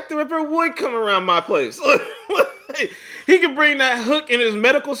wish Jack the Ripper would come around my place. He can bring that hook and his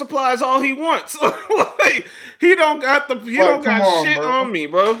medical supplies all he wants. Like, he don't got shit on me,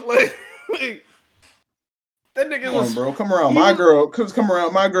 bro. Like that nigga was. Bro, come around my girl. Come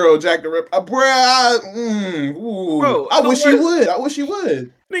around my girl, Jack the Ripper. Bro, I wish you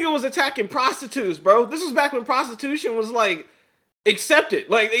would. Nigga was attacking prostitutes, bro. This was back when prostitution was like accepted.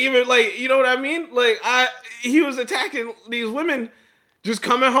 Like even like you know what I mean? Like he was attacking these women just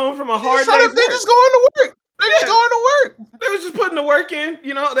coming home from a hard day. They just going to work. Just going to work. They was just putting the work in.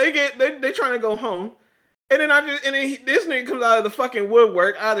 You know, they trying to go home. And then this nigga comes out of the fucking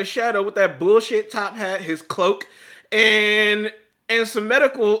woodwork, out of the shadow with that bullshit top hat, his cloak, and some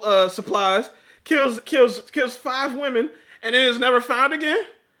medical supplies. Kills 5 women, and then is never found again.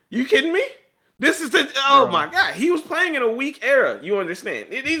 You kidding me? This is my god. He was playing in a weak era. You understand?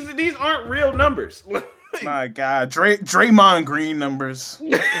 These aren't real numbers. My god, Draymond Green numbers.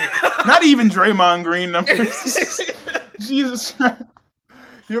 Not even Draymond Green numbers. Jesus Christ.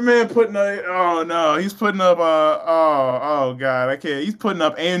 Your man he's putting up oh god, I can't. He's putting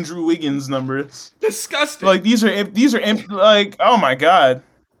up Andrew Wiggins numbers. Disgusting. Like these are like, oh my god.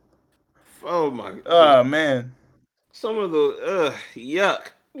 Oh my god. Oh man. Some of the yuck.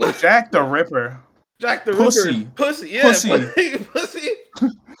 Jack the Ripper. Pussy. Yeah. Pussy.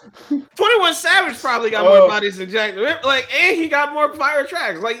 21 Savage probably got more bodies than Jack the Ripper. Like, and he got more fire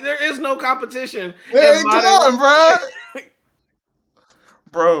tracks. Like, there is no competition. Hey, come on, bro.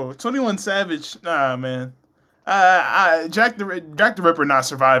 Bro, 21 Savage, nah, man. Jack the Ripper not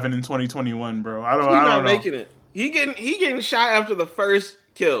surviving in 2021, bro. I don't know. Making it. He getting shot after the first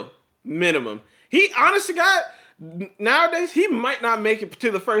kill, minimum. He honestly nowadays he might not make it to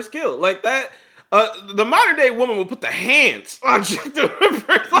the first kill like that. The modern day woman will put the hands on Jack the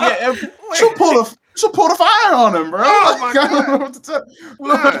Ripper. She'll pull the fire on him, bro. Oh my god!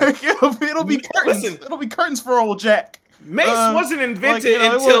 Like, it'll be curtains. It'll be curtains for old Jack. Mace wasn't invented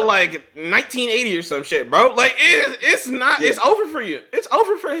until like 1980 or some shit, bro. Like it's not. Yeah. It's over for you. It's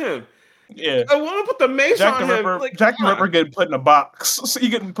over for him. Yeah. A woman put the mace on him. Like, Jack the Ripper getting put in a box. So you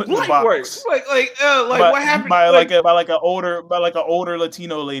getting put in a box. Like what happened by an older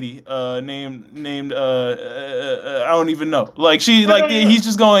Latino lady named I don't even know. Like he's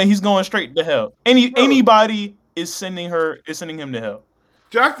going straight to hell. Anybody is sending him to hell.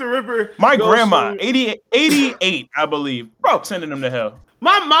 Jack the Ripper. My grandma, 88, I believe, bro, sending him to hell.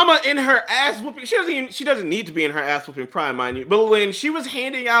 My mama in her ass whooping. She doesn't need to be in her ass whooping prime, mind you. But when she was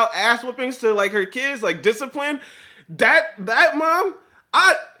handing out ass whoopings to like her kids, like discipline, that mom,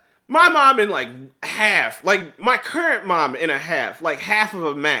 my mom in like half, like my current mom in a half, like half of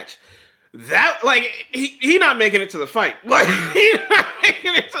a match. That like he not making it to the fight. Like he not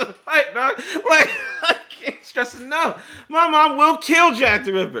making it to the fight, dog. Like I can't stress enough. My mom will kill Jack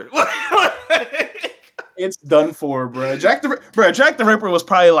the Ripper. It's done for, bro. Jack the Ripper was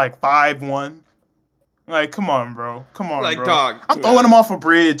probably like 5'1". Like, come on, bro. Like, bro. Dog. I'm throwing him off a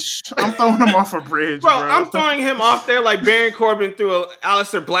bridge. Bro. I'm throwing him off there like Baron Corbin threw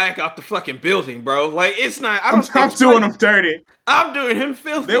Aleister Black off the fucking building, bro. Like, it's not. I'm doing him dirty. I'm doing him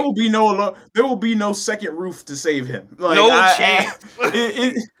filthy. There will be no second roof to save him. Like, no chance.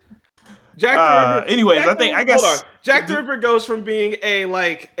 Jack the Ripper. Anyways, I guess Jack the Ripper goes from being a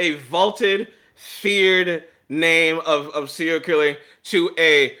vaulted, feared, name of serial killer to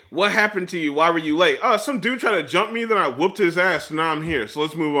a what happened to you? Why were you late? Oh, some dude tried to jump me, then I whooped his ass, and now I'm here. So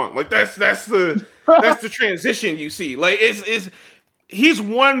let's move on. Like that's the transition you see. Like it's he's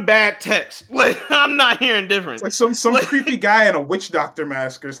one bad text. Like I'm not hearing different. It's like some creepy guy in a witch doctor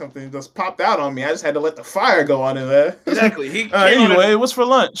mask or something just popped out on me. I just had to let the fire go on in there. Exactly. Anyway, what's for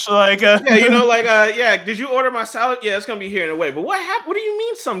lunch? Like yeah, did you order my salad? Yeah, it's gonna be here in a way. But what happened? What do you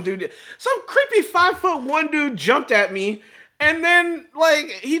mean some creepy 5'1" dude jumped at me, and then like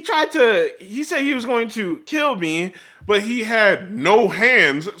he said he was going to kill me, but he had no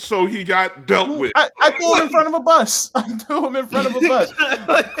hands, so he got dealt with. I threw him in front of a bus.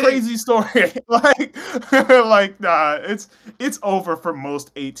 Crazy story. Nah, it's over for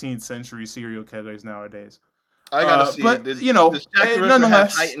most 18th century serial killers nowadays. I gotta see but, it. Does Jack the Ripper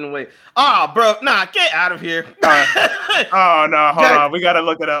have height and weight? Oh, bro, nah, get out of here. Oh no, hold on, we gotta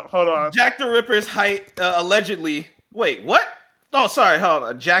look it up. Hold on. Jack the Ripper's height allegedly. Wait, what? Oh, sorry, hold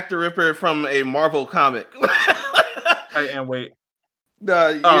on. Jack the Ripper from a Marvel comic. And wait.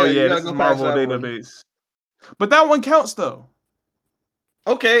 This is Marvel database. But that one counts though.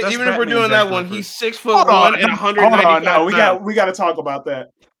 Okay, That's even if we're Batman doing Jack that one, Ripper. he's 6'1" and 195 Hold on, no, pounds. we gotta talk about that.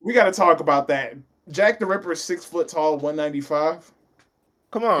 We gotta talk about that. Jack the Ripper is 6 foot tall, 195.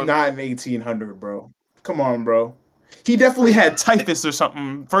 Come on. Not in 1800, bro. Come on, bro. He definitely had typhus or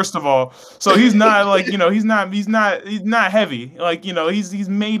something. First of all, so he's not like he's not heavy. Like he's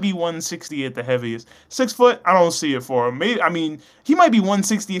maybe 160 at the heaviest. 6 foot, I don't see it for him. Maybe he might be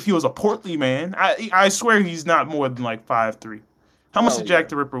 160 if he was a portly man. I swear he's not more than like 5'3". How much did Jack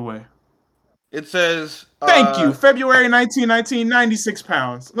the Ripper weigh? It says. Thank you. February 1919, 96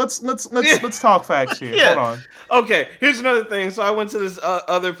 pounds. Let's talk facts here. Yeah. Hold on. Okay, here's another thing. So I went to this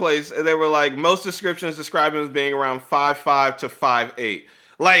other place, and they were like, most descriptions describe him as being around 5'5" to 5'8".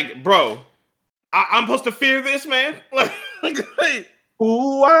 Like, bro, I'm supposed to fear this man? Like,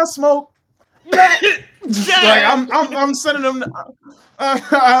 Ooh, I smoke. Like I'm sending them.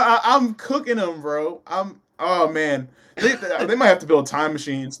 I'm cooking them, bro. Oh man. They might have to build time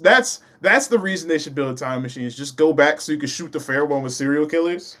machines. That's the reason they should build time machines. Just go back so you can shoot the fair one with serial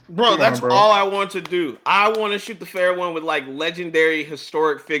killers. Bro, that's all I want to do. I want to shoot the fair one with like legendary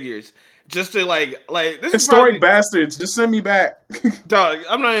historic figures. Just to like this historic bastards. Just send me back. Dog,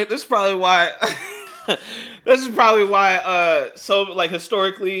 I'm not. This is probably why. So like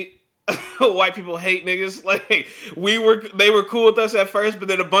historically. White people hate niggas. Like they were cool with us at first, but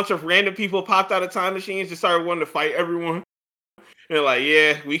then a bunch of random people popped out of time machines and started wanting to fight everyone. And they're like,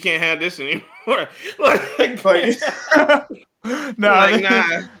 yeah, we can't have this anymore. Nah.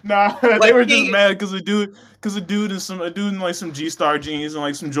 They were just mad because the dude in like some G-Star jeans and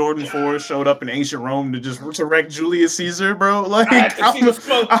like some Jordan 4s showed up in ancient Rome to wreck Julius Caesar, bro. Like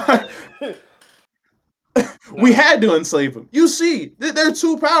we had to enslave him. You see, they're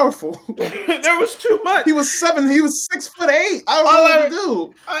too powerful. There was too much. He was 6'8". I don't know what to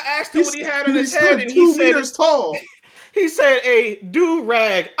do. I asked him what he had on his head, and he 2 said meters tall. He said a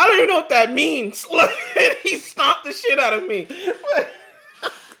do-rag. I don't even know what that means. He stomped the shit out of me.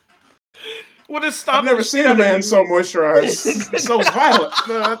 What is stomping? I've never seen a man so moisturized, so violent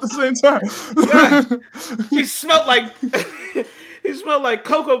at the same time. He smelled like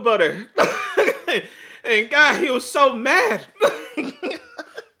cocoa butter. And God, he was so mad.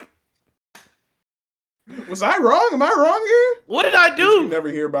 Was I wrong? Am I wrong here? What did I do? You never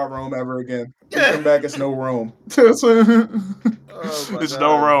hear about Rome ever again. You come back, it's no Rome. It's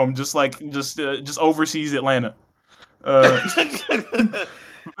no Rome. Just overseas Atlanta. But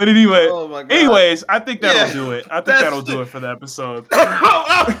anyway, anyways, I think that'll do it. I think that'll do it for the episode.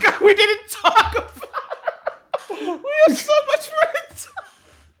 Oh God, we didn't talk about. We have so much friends.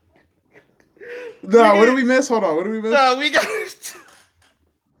 No, what did we miss? Hold on, what did we miss? No, we didn't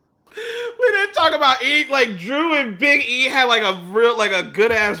talk about E. Like Drew and Big E had like a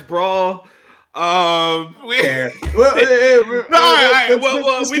good ass brawl. We don't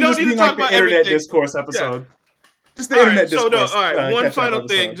need to talk about the internet everything. Discourse episode. Just the internet discourse. All right, one final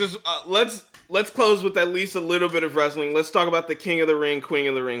thing. Just let's close with at least a little bit of wrestling. Let's talk about the King of the Ring, Queen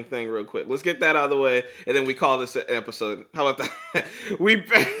of the Ring thing real quick. Let's get that out of the way, and then we call this an episode. How about that?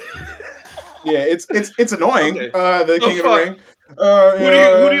 Yeah, it's annoying. Okay. The King of the Ring.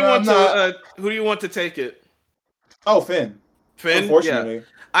 Who do you want to take it? Oh, Finn. Finn. Unfortunately, Yeah.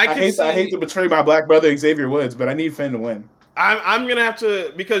 I hate to betray my black brother Xavier Woods, but I need Finn to win. I'm gonna have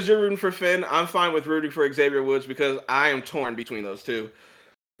to, because you're rooting for Finn. I'm fine with rooting for Xavier Woods because I am torn between those two.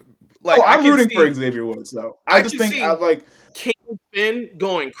 Like, I'm rooting for Xavier Woods though. I just think I like King Finn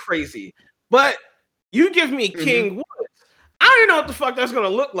going crazy, but you give me King Woods. I don't even know what the fuck that's gonna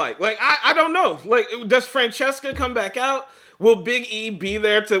look like. Like, I don't know. Like, does Francesca come back out? Will Big E be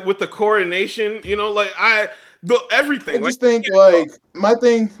there with the coordination? You know, like everything. I just think like my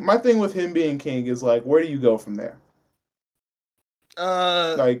thing with him being king is like, where do you go from there?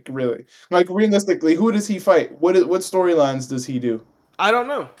 Like really, like realistically, who does he fight? What storylines does he do? I don't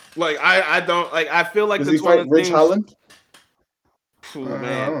know. Like I don't like. I feel like does that's he fight Rich Holland? Ooh,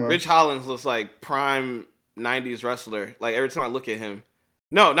 man, Rich Holland's looks like prime '90s wrestler. Like every time I look at him,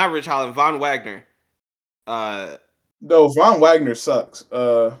 no, not Rich Holland, Von Wagner. No, Von Wagner sucks.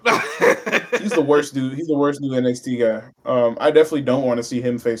 He's the worst dude. He's the worst new NXT guy. I definitely don't want to see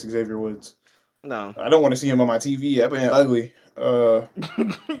him face Xavier Woods. No, I don't want to see him on my TV. That man ugly.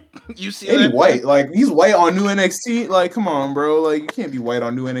 You see, Eddie White, like he's white on new NXT. Like, come on, bro. Like, you can't be white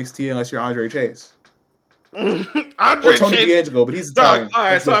on new NXT unless you're Andre Chase. Andre or Tony Chase. D'Angelo, but he's Italian. All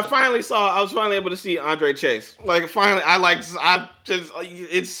right, so I was finally able to see Andre Chase. Like, finally, his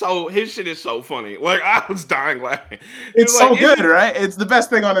shit is so funny. Like, I was dying laughing. It's so good, right? It's the best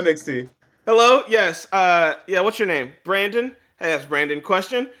thing on NXT. Hello, yes, yeah. What's your name, Brandon? Hey, that's Brandon.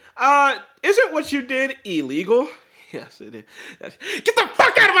 Question. Isn't what you did illegal? Yes, it is. Get the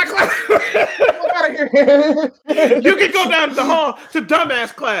fuck out of my class! Out of here. You can go down the hall to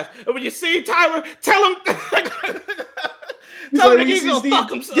dumbass class, and when you see Tyler, tell him. Tell him he's gonna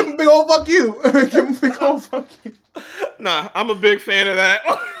fuck himself. Give him a big old fuck you. Give him a big old fuck you. Nah, I'm a big fan of that.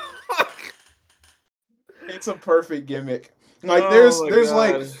 It's a perfect gimmick. Like there's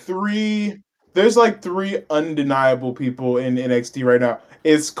like three undeniable people in NXT right now.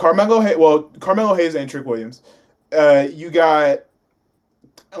 It's Carmelo Hayes and Trick Williams. You got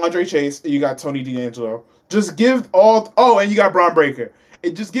Andre Chase, you got Tony D'Angelo. Just give and you got Braun Breaker.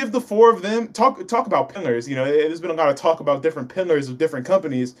 Just give the four of them talk about pillars. You know, there's been a lot of talk about different pillars of different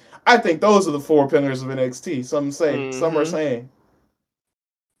companies. I think those are the four pillars of NXT. Some say, some are saying.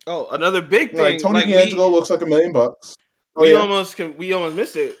 Oh, another big thing. Like Tony D'Angelo looks like $1 million. We almost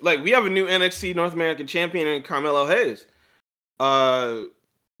missed it. Like, we have a new NXT North American champion in Carmelo Hayes.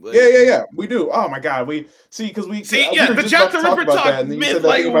 Yeah, we do. Oh my god, the Jack the Ripper talk. And then you said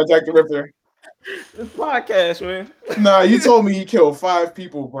that thing about Jack the Ripper. This podcast, man. Nah, you told me he killed 5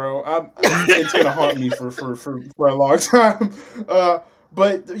 people, bro. It's gonna haunt me for a long time.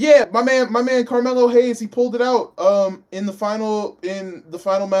 But yeah, my man Carmelo Hayes, he pulled it out in the final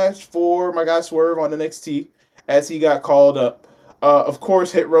match for my guy Swerve on NXT as he got called up. Of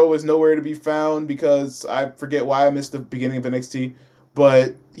course, Hit Row is nowhere to be found because I forget why I missed the beginning of NXT.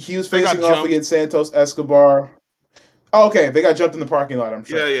 But he was facing off against Santos Escobar. Oh, okay, they got jumped in the parking lot, I'm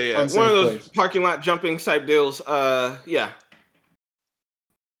sure. Yeah. One of those parking lot jumping type deals. Yeah.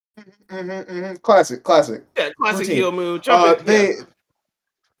 Classic. Yeah, classic routine. Heel move. Jumping.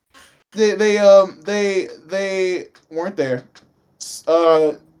 They weren't there.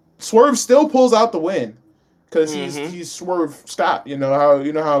 Swerve still pulls out the win because he's Swerve stop. You know how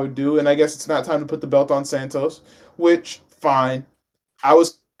it would do, and I guess it's not time to put the belt on Santos, which fine. I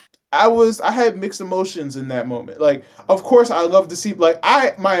had mixed emotions in that moment. Like, of course, I love to see. Like,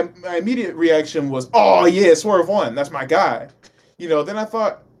 my immediate reaction was, "Oh yeah, Swerve won. That's my guy." You know. Then I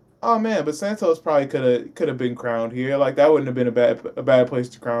thought, "Oh man, but Santos probably could have been crowned here. Like, that wouldn't have been a bad place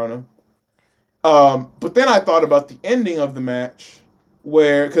to crown him." But then I thought about the ending of the match,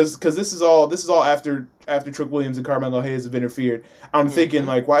 where because this is all after Trick Williams and Carmelo Hayes have interfered. I'm thinking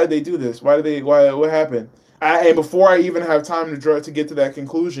like, why did they do this? What happened? And before I even have time to get to that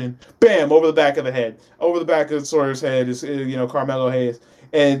conclusion, bam, over the back of the head. Over the back of Sawyer's head is Carmelo Hayes.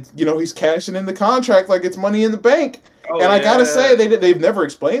 And, he's cashing in the contract like it's money in the bank. I gotta say, they've never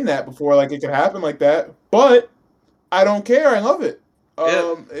explained that before, like it could happen like that. But I don't care. I love it.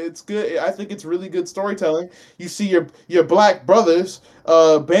 It's good. I think it's really good storytelling. You see your black brothers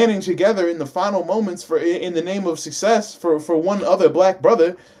banding together in the final moments in the name of success for one other black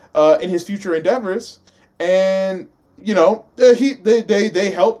brother in his future endeavors. And they help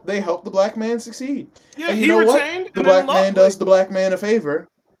the black man succeed. Yeah, and he retained. The black man does the black man a favor.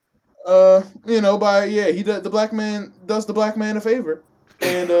 The black man does the black man a favor,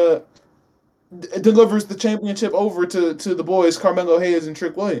 and delivers the championship over to the boys Carmelo Hayes and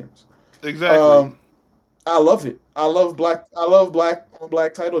Trick Williams. Exactly. I love it. I love black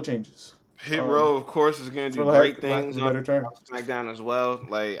title changes. Hit Row, of course, is going to do great things on SmackDown as well.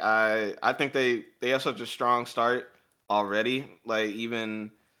 Like, I think they have such a strong start already. Like, even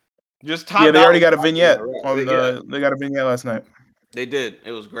just top. Yeah, they already got a vignette They got a vignette last night. They did.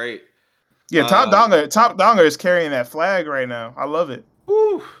 It was great. Yeah, Top Donga is carrying that flag right now. I love it.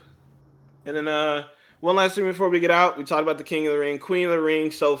 Woo. And then one last thing before we get out, we talked about the King of the Ring, Queen of the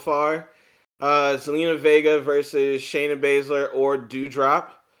Ring so far. Zelina Vega versus Shayna Baszler or Doudrop.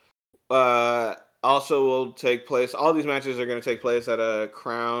 Also will take place. All these matches are going to take place at a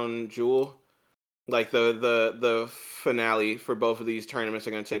Crown Jewel. Like the finale for both of these tournaments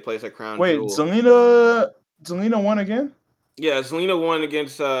are going to take place at Crown Jewel. Wait, Zelina won again? Yeah, Zelina won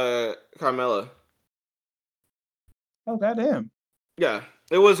against Carmella. Oh goddamn! Yeah,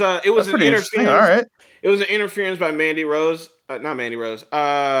 it was an interference. All right, it was an interference by Mandy Rose. Not Mandy Rose.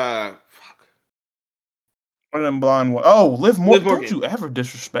 One of them blonde ones. Oh, Liv Morgan. Don't you ever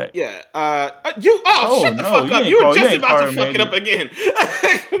disrespect? Yeah. You. Oh, shut the fuck up. You were just about to fuck it up again.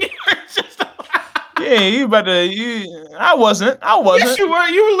 Yeah, you about to. I wasn't. Yes, you were.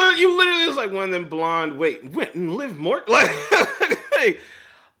 You literally was like one of them blonde. Wait, Liv Morgan. Like,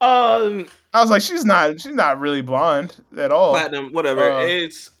 I was like, she's not really blonde at all. Platinum, whatever.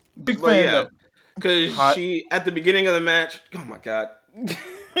 It's big fan. Because she at the beginning of the match. Oh my god.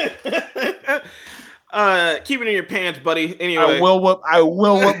 Keep it in your pants, buddy. Anyway, I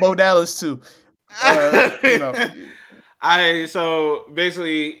will whip Bo Dallas too. So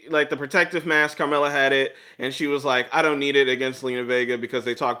basically, like the protective mask, Carmella had it, and she was like, "I don't need it against Zelina Vega," because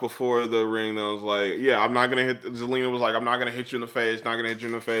they talked before the ring. That was like, "Yeah, I'm not gonna hit." Zelina was like, "I'm not gonna hit you in the face. Not gonna hit you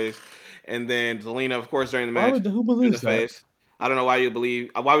in the face." And then Zelina, of course, during the match, who believes that? Face. I don't know why you believe.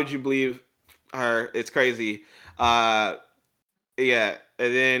 Why would you believe her? It's crazy. Yeah, and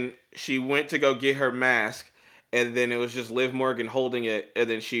then she went to go get her mask, and then it was just Liv Morgan holding it, and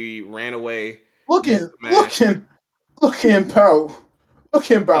then she ran away. Looking bad.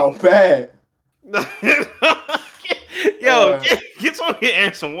 Yo, get someone here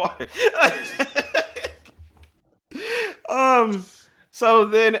and some water. So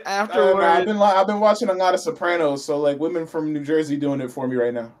then afterwards, I've been watching a lot of Sopranos, so like women from New Jersey doing it for me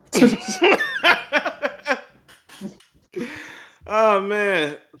right now. Oh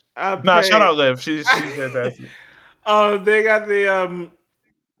man. Shout out Liv. She's fantastic. They got the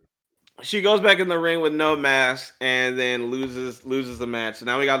she goes back in the ring with no mask and then loses the match. So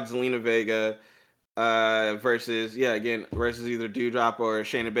now we got Zelina Vega versus either Doudrop or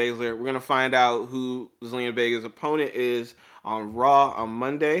Shayna Baszler. We're gonna find out who Zelina Vega's opponent is on Raw on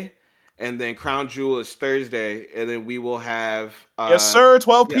Monday, and then Crown Jewel is Thursday, and then we will have yes sir,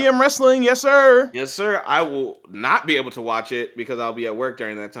 12 p.m. wrestling. Yes sir. Yes sir. I will not be able to watch it because I'll be at work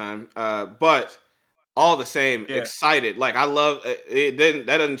during that time. But all the same, excited. Like I love it.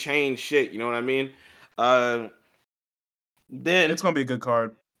 That doesn't change shit. You know what I mean? Then it's gonna be a good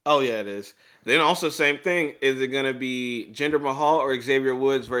card. Oh yeah, it is. Then also same thing. Is it gonna be Jinder Mahal or Xavier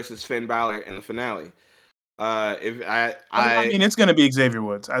Woods versus Finn Balor in the finale? I mean, it's gonna be Xavier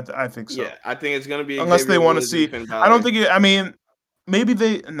Woods. I think so. Yeah, I think it's gonna be unless Xavier they want to Woods see. I don't think it. I mean, maybe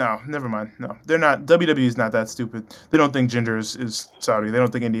they. No, never mind. No, they're not. WWE is not that stupid. They don't think Ginger is Saudi. They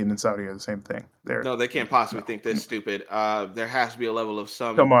don't think Indian and Saudi are the same thing. No, they can't possibly think this stupid. There has to be a level of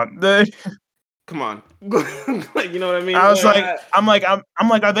some. Come on. Come on. Like, you know what I mean? I was like, I'm like, are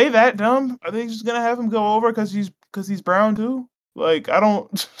they that dumb? Are they just gonna have him go over because he's brown too? Like, I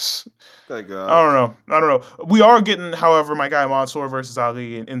don't know. We are getting, however, my guy Mansoor versus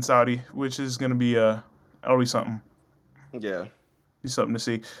Ali in Saudi, which is gonna be that'll be something. Yeah, be something to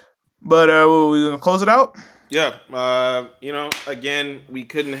see. But we gonna close it out. Yeah. Again, we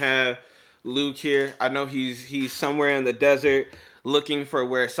couldn't have Luke here. I know he's somewhere in the desert looking for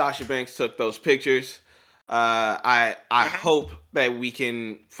where Sasha Banks took those pictures. I hope that we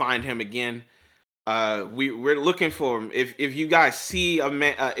can find him again. We're looking for him. If you guys see a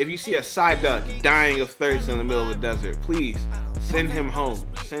man, if you see a side duck dying of thirst in the middle of the desert, please send him home.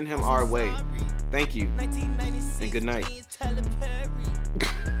 Send him our way. Thank you and good night.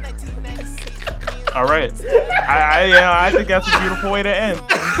 All right. I think that's a beautiful way to end.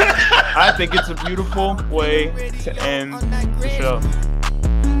 I think it's a beautiful way to end the show.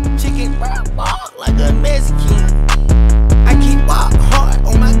 Chicken walk like a Mexican. I keep walk hard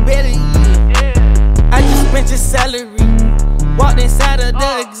on my belly. I just spent your salary. Walked inside of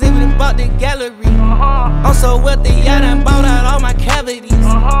the exhibit and bought the gallery. I'm so wealthy, I done bought out all my cavities.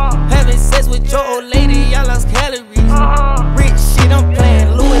 Having sex with your old lady, I lost calories. Rich shit, I'm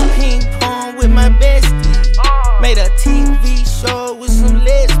playing Louis ping pong with my bestie. Made a TV show with some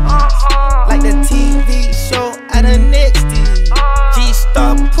lesbians. Like the TV show out of next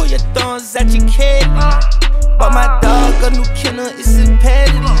G-Star, pull your thumbs out your caddy. Bought my dog a new kennel, it's in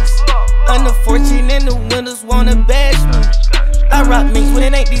Paddy's. Unfortunate and the winners wanna bash me. I rock mix when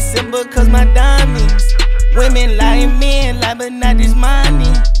it ain't December cause my diamonds. Women lie and men lie but not this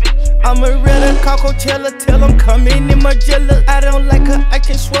money. I'm a real call Coachella, tell them come in Margiela. I don't like her, I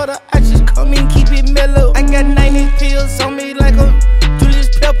can sweater, I just come in, keep it mellow. I got 90 pills on me like a Julius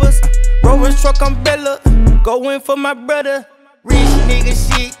Peppers. Rover's truck umbrella, going for my brother. Rich nigga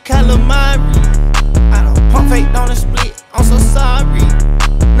shit, calamari. I don't pump fake on a split, I'm so sorry.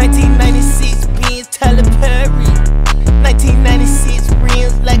 1996 Benz Tyler Perry. 1996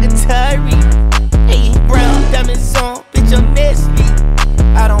 rims like a Atari. Hey, brown diamonds on, bitch, I'm Nestle.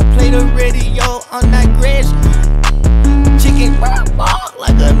 I don't play the radio, I'm not grass street. Chicken bark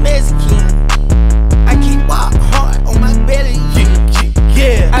like a Mexican. I keep walk hard on my belly.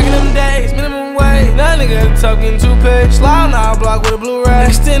 Yeah. I get them days, minimum wage. That nigga talking 2-page. Slide on our block with a Blu-ray.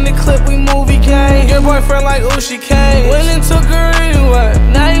 Extended clip, we movie game. Your boyfriend like, ooh, she came. Went and took her anyway.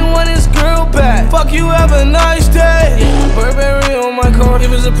 Now you want his girl back. Fuck you, have a nice day. Yeah. Burberry on my coat.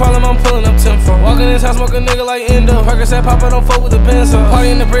 If it's a problem, I'm pulling up 10-4. Walk in this house, smoke a nigga like Endo. Parker said, Papa, don't fuck with the Benzo. Party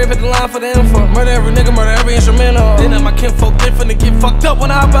in the crib, hit the line for the info. Murder every nigga, murder every instrumental. Then my kinfolk, they finna get fucked up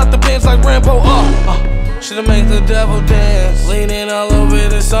when I hop out the bench like Rambo. Should've made the devil dance. Leaning all over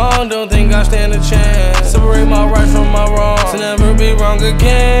the song, don't think I stand a chance. Separate my right from my wrong, to never be wrong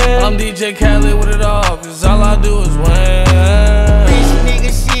again. I'm DJ Khaled with it all, cause all I do is win. Rich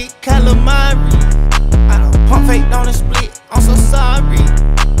nigga shit, calamari. I don't pump fake on a split, I'm so sorry.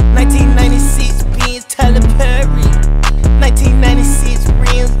 19